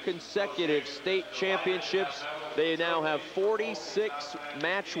 4 consecutive state championships They now have 46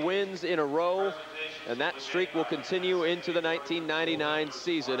 match wins in a row, and that streak will continue into the 1999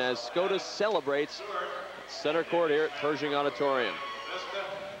 season as Scotus celebrates center court here at Pershing Auditorium.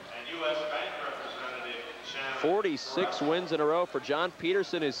 46 wins in a row for John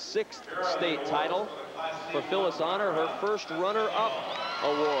Peterson, his 6th state title. For Phyllis Honor, her first runner-up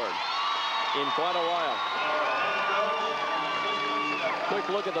award in quite a while. Quick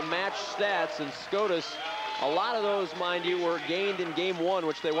look at the match stats, and Scotus, a lot of those, mind you, were gained in game 1,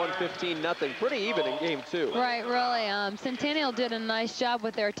 which they won 15-0. Pretty even in game 2. Right, really. Centennial did a nice job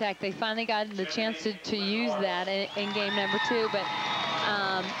with their attack. They finally got the chance to use that in game number 2, but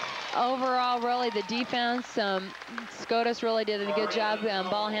overall, really, the defense, Scotus really did a good job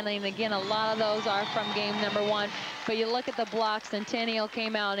ball handling. And again, a lot of those are from game number 1. But you look at the blocks, Centennial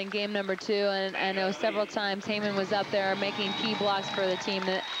came out in game number 2, and I know several times Heyman was up there making key blocks for the team.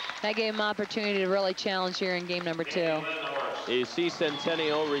 That gave him opportunity to really challenge here in game number 2. You see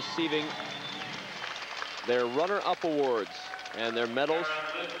Centennial receiving their runner-up awards and their medals.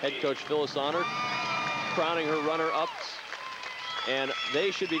 Head coach Phyllis Honor crowning her runner-ups. And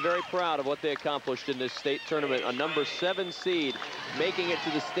they should be very proud of what they accomplished in this state tournament. A number 7 seed making it to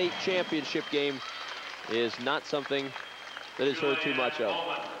the state championship game is not something that is heard too much of.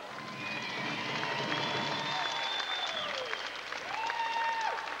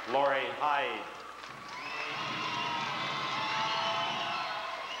 Lori Hyde.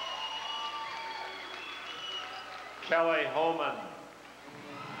 Kelly Holman.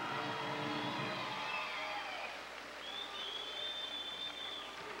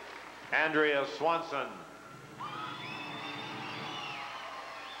 Andrea Swanson.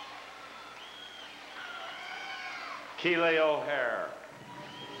 Keely O'Hare.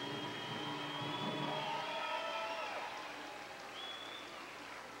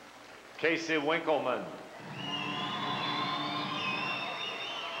 Casey Winkleman.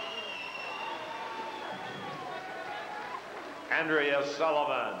 Andrea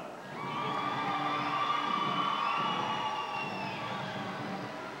Sullivan.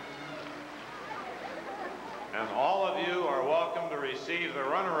 And all of you are welcome to receive the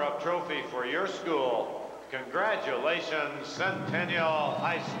runner-up trophy for your school. Congratulations, Centennial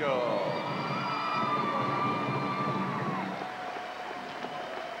High School.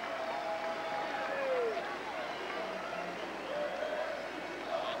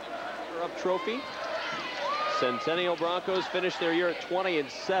 Runner-up trophy. Centennial Broncos finished their year at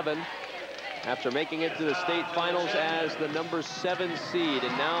 20-7 after making it to the state finals as the number 7 seed.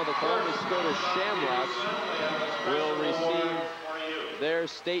 And now the Columbus Scotus Shamrocks will receive their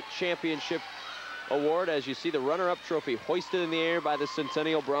state championship award. As you see, the runner-up trophy hoisted in the air by the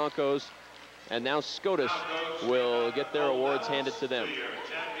Centennial Broncos. And now Scotus will get their awards handed to them.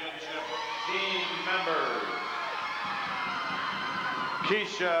 Championship team members.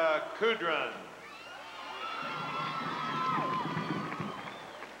 Keisha Kudrin.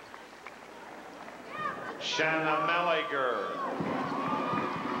 Shanna Melliger.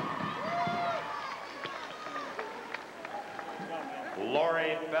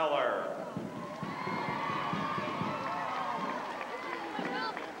 Lori Beller.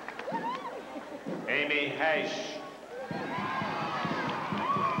 Amy Hesh.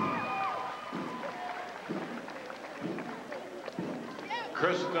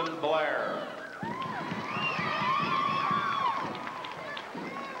 Kristen Blair.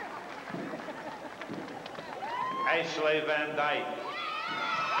 Ashley Van Dyke.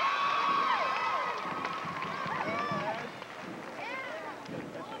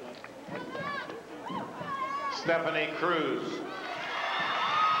 Stephanie Cruz.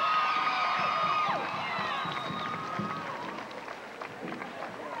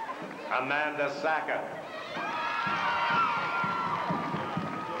 Amanda Sackett.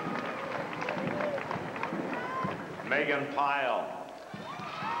 Megan Pyle.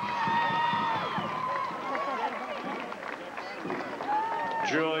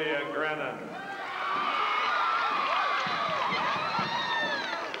 Julia Grennan.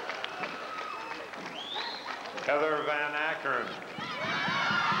 Heather Van Ackern.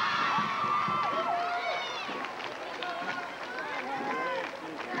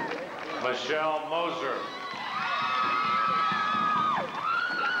 Michelle Moser.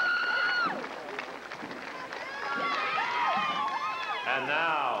 And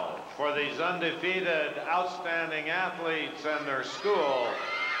now, for these undefeated, outstanding athletes and their school,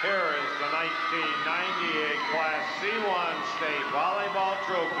 here is the 1998 Class C1 State Volleyball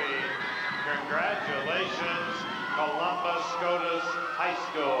Trophy. Congratulations, Columbus Scotus High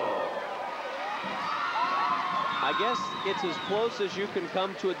School. I guess it's as close as you can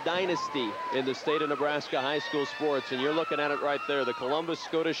come to a dynasty in the state of Nebraska high school sports, and you're looking at it right there. The Columbus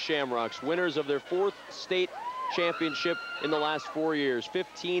Scotus Shamrocks, winners of their 4th state championship in the last 4 years,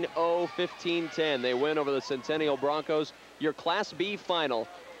 15-0, 15-10. They win over the Centennial Broncos. Your Class B final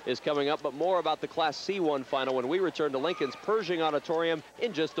is coming up, but more about the Class C1 final when we return to Lincoln's Pershing Auditorium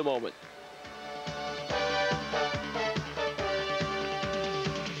in just a moment.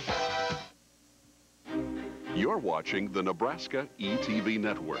 You're watching the Nebraska ETV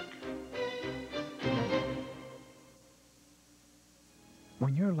Network.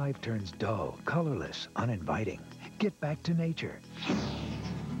 When your life turns dull, colorless, uninviting, get back to nature.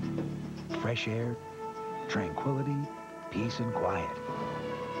 Fresh air, tranquility, peace and quiet,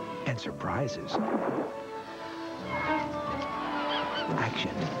 and surprises.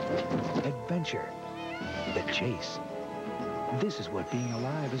 Action, adventure, the chase. This is what being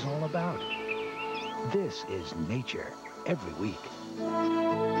alive is all about. This is nature every week.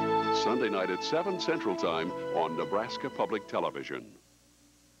 Sunday night at 7 Central Time on Nebraska Public Television.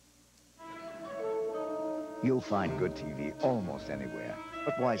 You'll find good TV almost anywhere.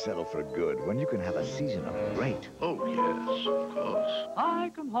 But why settle for good when you can have a season of great? Oh, yes, of course. I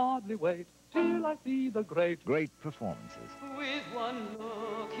can hardly wait till I see the great Performances. With one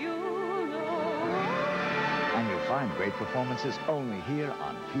look, you know. And you'll find great performances only here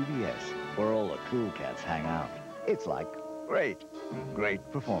on PBS, where all the cool cats hang out. It's like great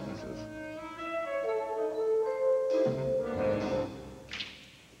performances.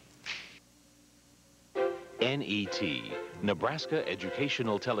 NET, Nebraska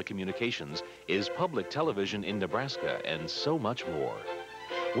Educational Telecommunications, is public television in Nebraska and so much more.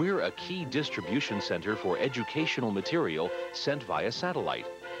 We're a key distribution center for educational material sent via satellite,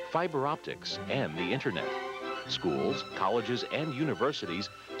 fiber optics, and the internet. Schools, colleges, and universities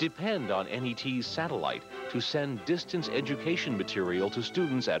depend on NET's satellite to send distance education material to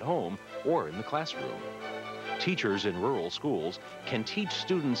students at home or in the classroom. Teachers in rural schools can teach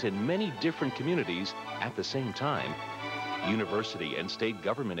students in many different communities at the same time. University and state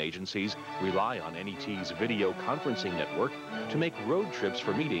government agencies rely on NET's video conferencing network to make road trips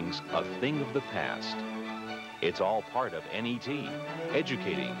for meetings a thing of the past. It's all part of NET,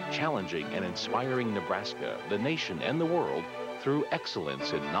 educating, challenging, and inspiring Nebraska, the nation, and the world through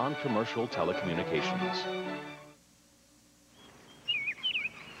excellence in non-commercial telecommunications.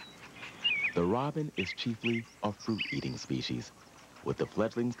 The robin is chiefly a fruit-eating species, with the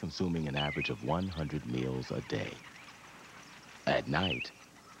fledglings consuming an average of 100 meals a day. At night,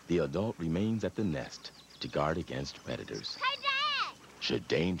 the adult remains at the nest to guard against predators. Hey, Dad! Should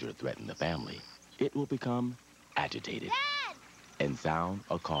danger threaten the family, it will become agitated Dad! and sound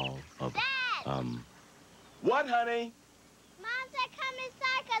a call of, Dad! What, honey? Mom said come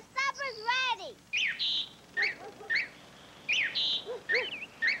inside because supper's ready.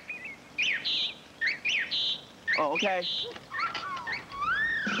 Oh, okay.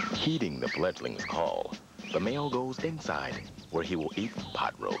 Heeding the fledgling's call, the male goes inside, where he will eat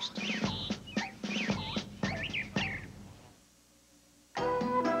pot roast.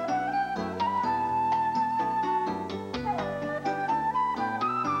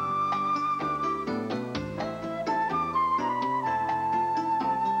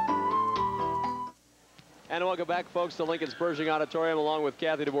 And welcome back, folks, to Lincoln's Pershing Auditorium, along with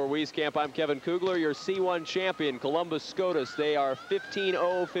Kathy DeBoer-Wieskamp. I'm Kevin Kugler, your C1 champion, Columbus Scotus. They are 15-0,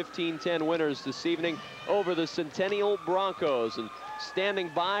 15-10 winners this evening over the Centennial Broncos. And standing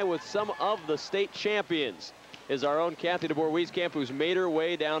by with some of the state champions is our own Kathy DeBoer-Wieskamp, who's made her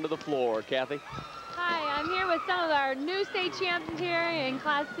way down to the floor. Kathy? Hi, I'm here with some of our new state champions here in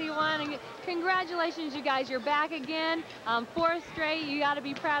Class C1. And congratulations, you guys. You're back again. 4th straight. You got to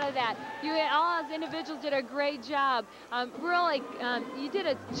be proud of that. You all as individuals did a great job. Really, you did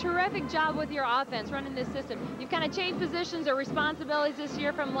a terrific job with your offense, running this system. You've kind of changed positions or responsibilities this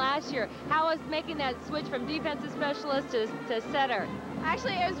year from last year. How was making that switch from defensive specialist to setter?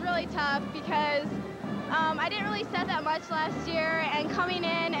 Actually, it was really tough because I didn't really set that much last year, and coming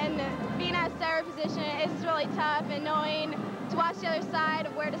in and being at setter position is really tough, and knowing to watch the other side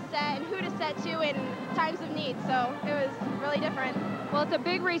of where to set and who to set to in times of need. So it was really different. Well, it's a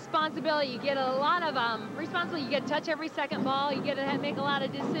big responsibility. You get a lot of responsibility. You get to touch every second ball. You get to make a lot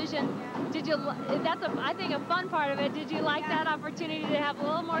of decisions. Did you? That's I think a fun part of it. Did you like that opportunity to have a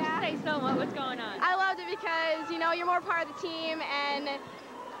little more say so on what's going on? I loved it because, you know, you're more part of the team, and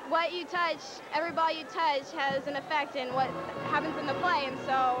what you touch, every ball you touch has an effect in what happens in the play, and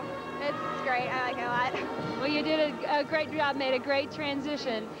so it's great. I like it a lot. Well, you did a great job, made a great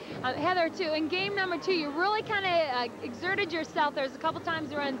transition. Heather, too, in game number 2, you really kind of exerted yourself. There's a couple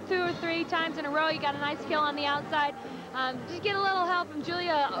times you ran 2 or 3 times in a row. You got a nice kill on the outside. Did you get a little help from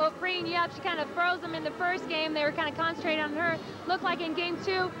Julia freeing you up? She kind of froze them in the first game. They were kind of concentrating on her. Looked like in game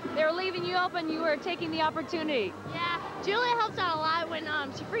 2, they were leaving you open. You were taking the opportunity. Yeah, Julia helps out a lot when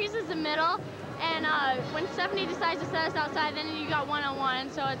she freezes the middle. And when Stephanie decides to set us outside, then you got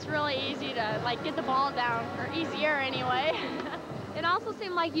one-on-one, so it's really easy to like get the ball down, or easier anyway. It also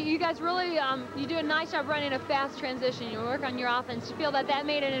seemed like you guys really, you do a nice job running a fast transition. You work on your offense. You feel that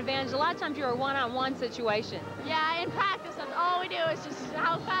made an advantage. A lot of times you're a one-on-one situation. Yeah, in practice, that's all we do is just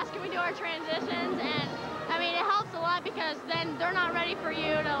how fast can we do our transitions, and I mean, it helps a lot because then they're not ready for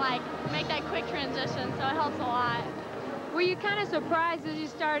you to like make that quick transition, so it helps a lot. Were you kind of surprised as you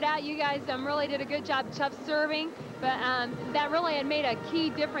started out? You guys really did a good job tough serving, but that really had made a key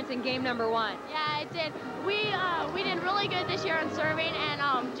difference in game number 1. Yeah, it did. We did really good this year on serving,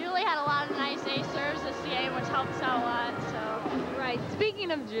 and Julie had a lot of nice ace serves this game, which helped us out a lot. So. Right.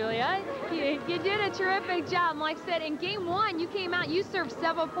 Speaking of Julia, you did a terrific job. Like I said, in game 1, you came out, you served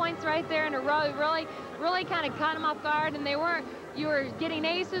several points right there in a row. You really kind of caught them off guard, and they weren't. You were getting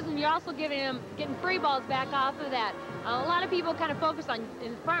aces, and you're also getting free balls back off of that. A lot of people kind of focus on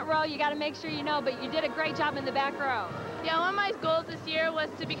in the front row. You got to make sure you know, but you did a great job in the back row. Yeah, one of my goals this year was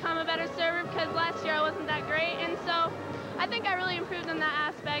to become a better server because last year I wasn't that great, and so I think I really improved in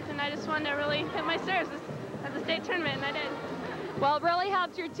that aspect, and I just wanted to really hit my serves at the state tournament, and I did. Well, it really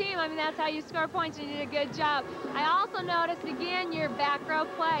helped your team. I mean, that's how you score points. You did a good job. I also noticed, again, your back row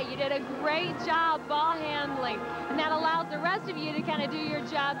play. You did a great job ball handling, and that allows the rest of you to kind of do your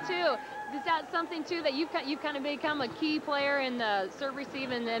job, too. Is that something, too, that you've kind of become a key player in the serve receive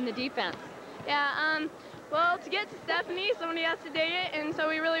and the defense? Yeah, well, to get to Stephanie, somebody has to date it, and so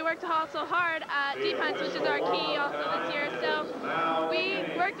we really worked also hard at defense, which is our key also this year. So we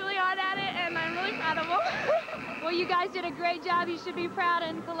worked really hard at it, and I'm really proud of them. Well, you guys did a great job. You should be proud,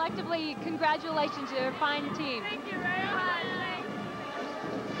 and collectively, congratulations. You're a fine team. Thank you very much. Thanks.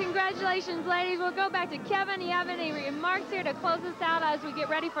 Congratulations, ladies. We'll go back to Kevin. Do you have any remarks here to close us out as we get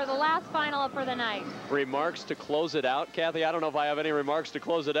ready for the last final for the night? Remarks to close it out, Kathy? I don't know if I have any remarks to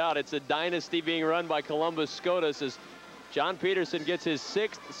close it out. It's a dynasty being run by Columbus Scotus as John Peterson gets his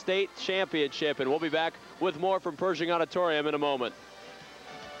 6th state championship, and we'll be back with more from Pershing Auditorium in a moment.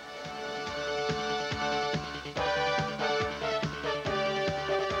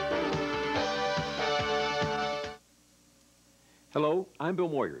 Hello, I'm Bill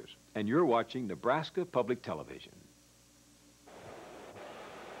Moyers, and you're watching Nebraska Public Television.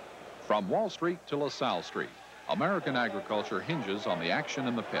 From Wall Street to LaSalle Street, American agriculture hinges on the action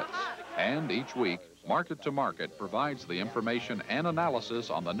in the pits. And each week, Market to Market provides the information and analysis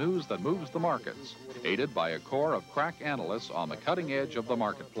on the news that moves the markets, aided by a corps of crack analysts on the cutting edge of the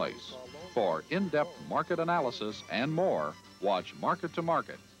marketplace. For in-depth market analysis and more, watch Market to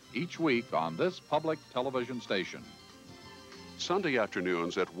Market each week on this public television station. Sunday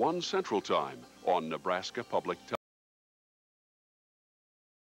afternoons at 1 Central Time on Nebraska Public Television.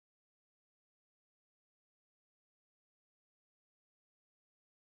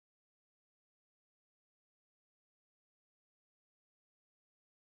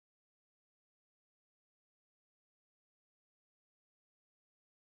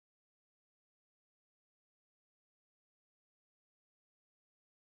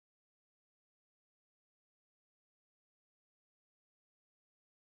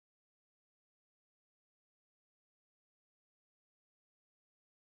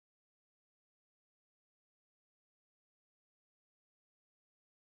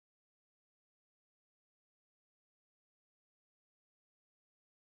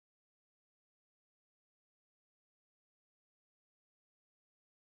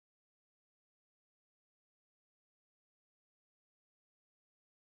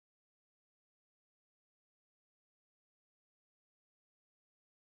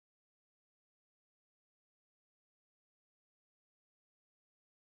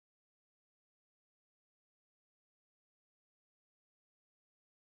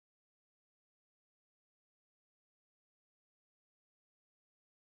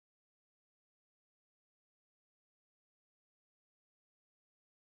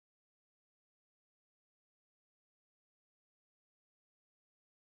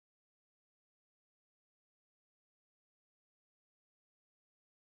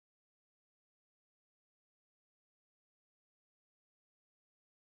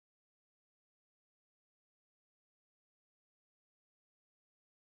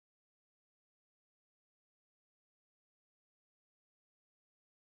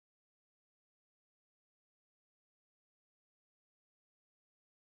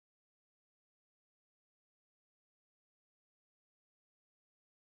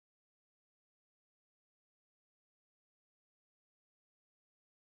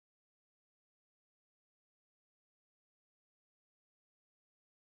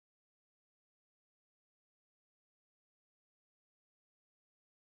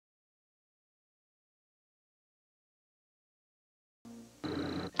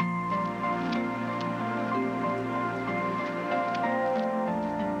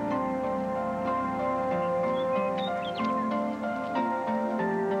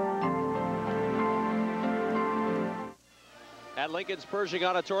 At Lincoln's Pershing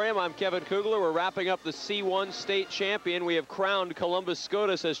Auditorium, I'm Kevin Kugler. We're wrapping up the C1 state champion. We have crowned Columbus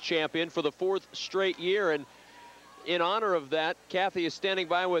Scotus as champion for the 4th straight year. And in honor of that, Kathy is standing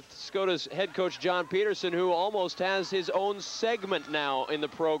by with Scotus head coach John Peterson, who almost has his own segment now in the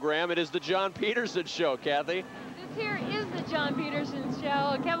program. It is the John Peterson Show, Kathy. This here is the John Peterson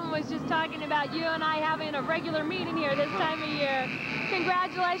Show. Kevin was just talking about you and I having a regular meeting here this time of year.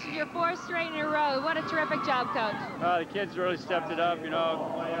 Congratulations, your 4th straight in a row. What a terrific job, Coach. The kids really stepped it up, you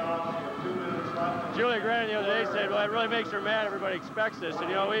know. Julia Grannon the other day said, well, it really makes her mad. Everybody expects this. And,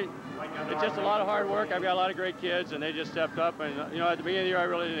 you know, it's just a lot of hard work. I've got a lot of great kids, and they just stepped up. And, you know, at the beginning of the year, I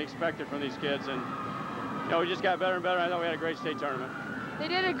really didn't expect it from these kids. And, you know, we just got better and better. I thought we had a great state tournament. They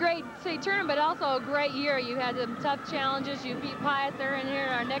did a great state tournament, but also a great year. You had some tough challenges. You beat Piatt. They're in here in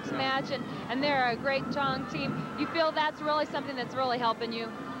our next match, and they're a great, strong team. You feel that's really something that's really helping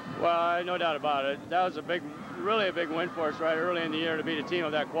you? Well, no doubt about it. That was really a big win for us right early in the year to beat a team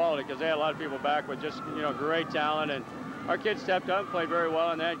of that quality, because they had a lot of people back with just, you know, great talent. And our kids stepped up and played very well,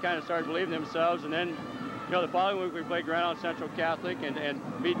 and they kind of started believing themselves. And then, you know, the following week we played Grand Island Central Catholic and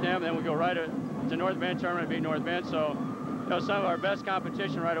beat them. And then we go right to North Bend tournament and beat North Bend. So, you know, some of our best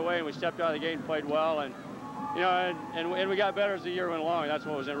competition right away, and we stepped out of the gate and played well. And, you know, and we got better as the year went along. That's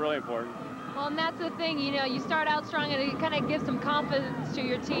what was really important. Well, and that's the thing, you know, you start out strong and it kind of gives some confidence to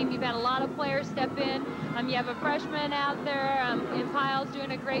your team. You've had a lot of players step in. You have a freshman out there, in Piles,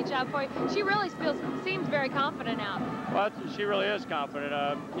 doing a great job for you. She really seems very confident out. Well, she really is confident.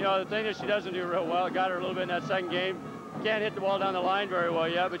 You know, the thing that she doesn't do real well, got her a little bit in that second game. Can't hit the ball down the line very well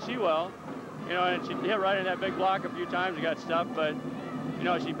yet, but she will. You know, and she hit right in that big block a few times and got stuffed, but, you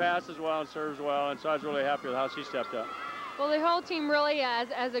know, she passes well and serves well, and so I was really happy with how she stepped up. Well, the whole team really,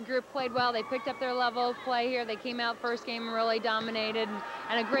 as a group, played well. They picked up their level of play here. They came out first game and really dominated,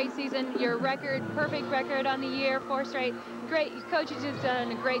 and a great season. Your record, perfect record on the year, 4 straight. Great. Coach has just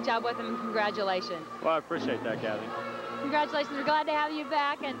done a great job with them, and congratulations. Well, I appreciate that, Kathy. Congratulations. We're glad to have you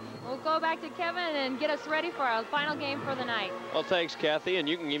back, and we'll go back to Kevin and get us ready for our final game for the night. Well, thanks, Kathy, and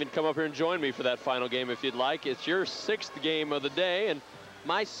you can even come up here and join me for that final game if you'd like. It's your 6th game of the day, and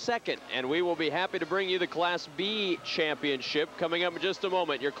my 2nd, and we will be happy to bring you the Class B championship coming up in just a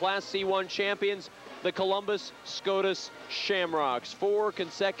moment. Your Class C1 champions, the Columbus Scotus Shamrocks. 4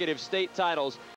 consecutive state titles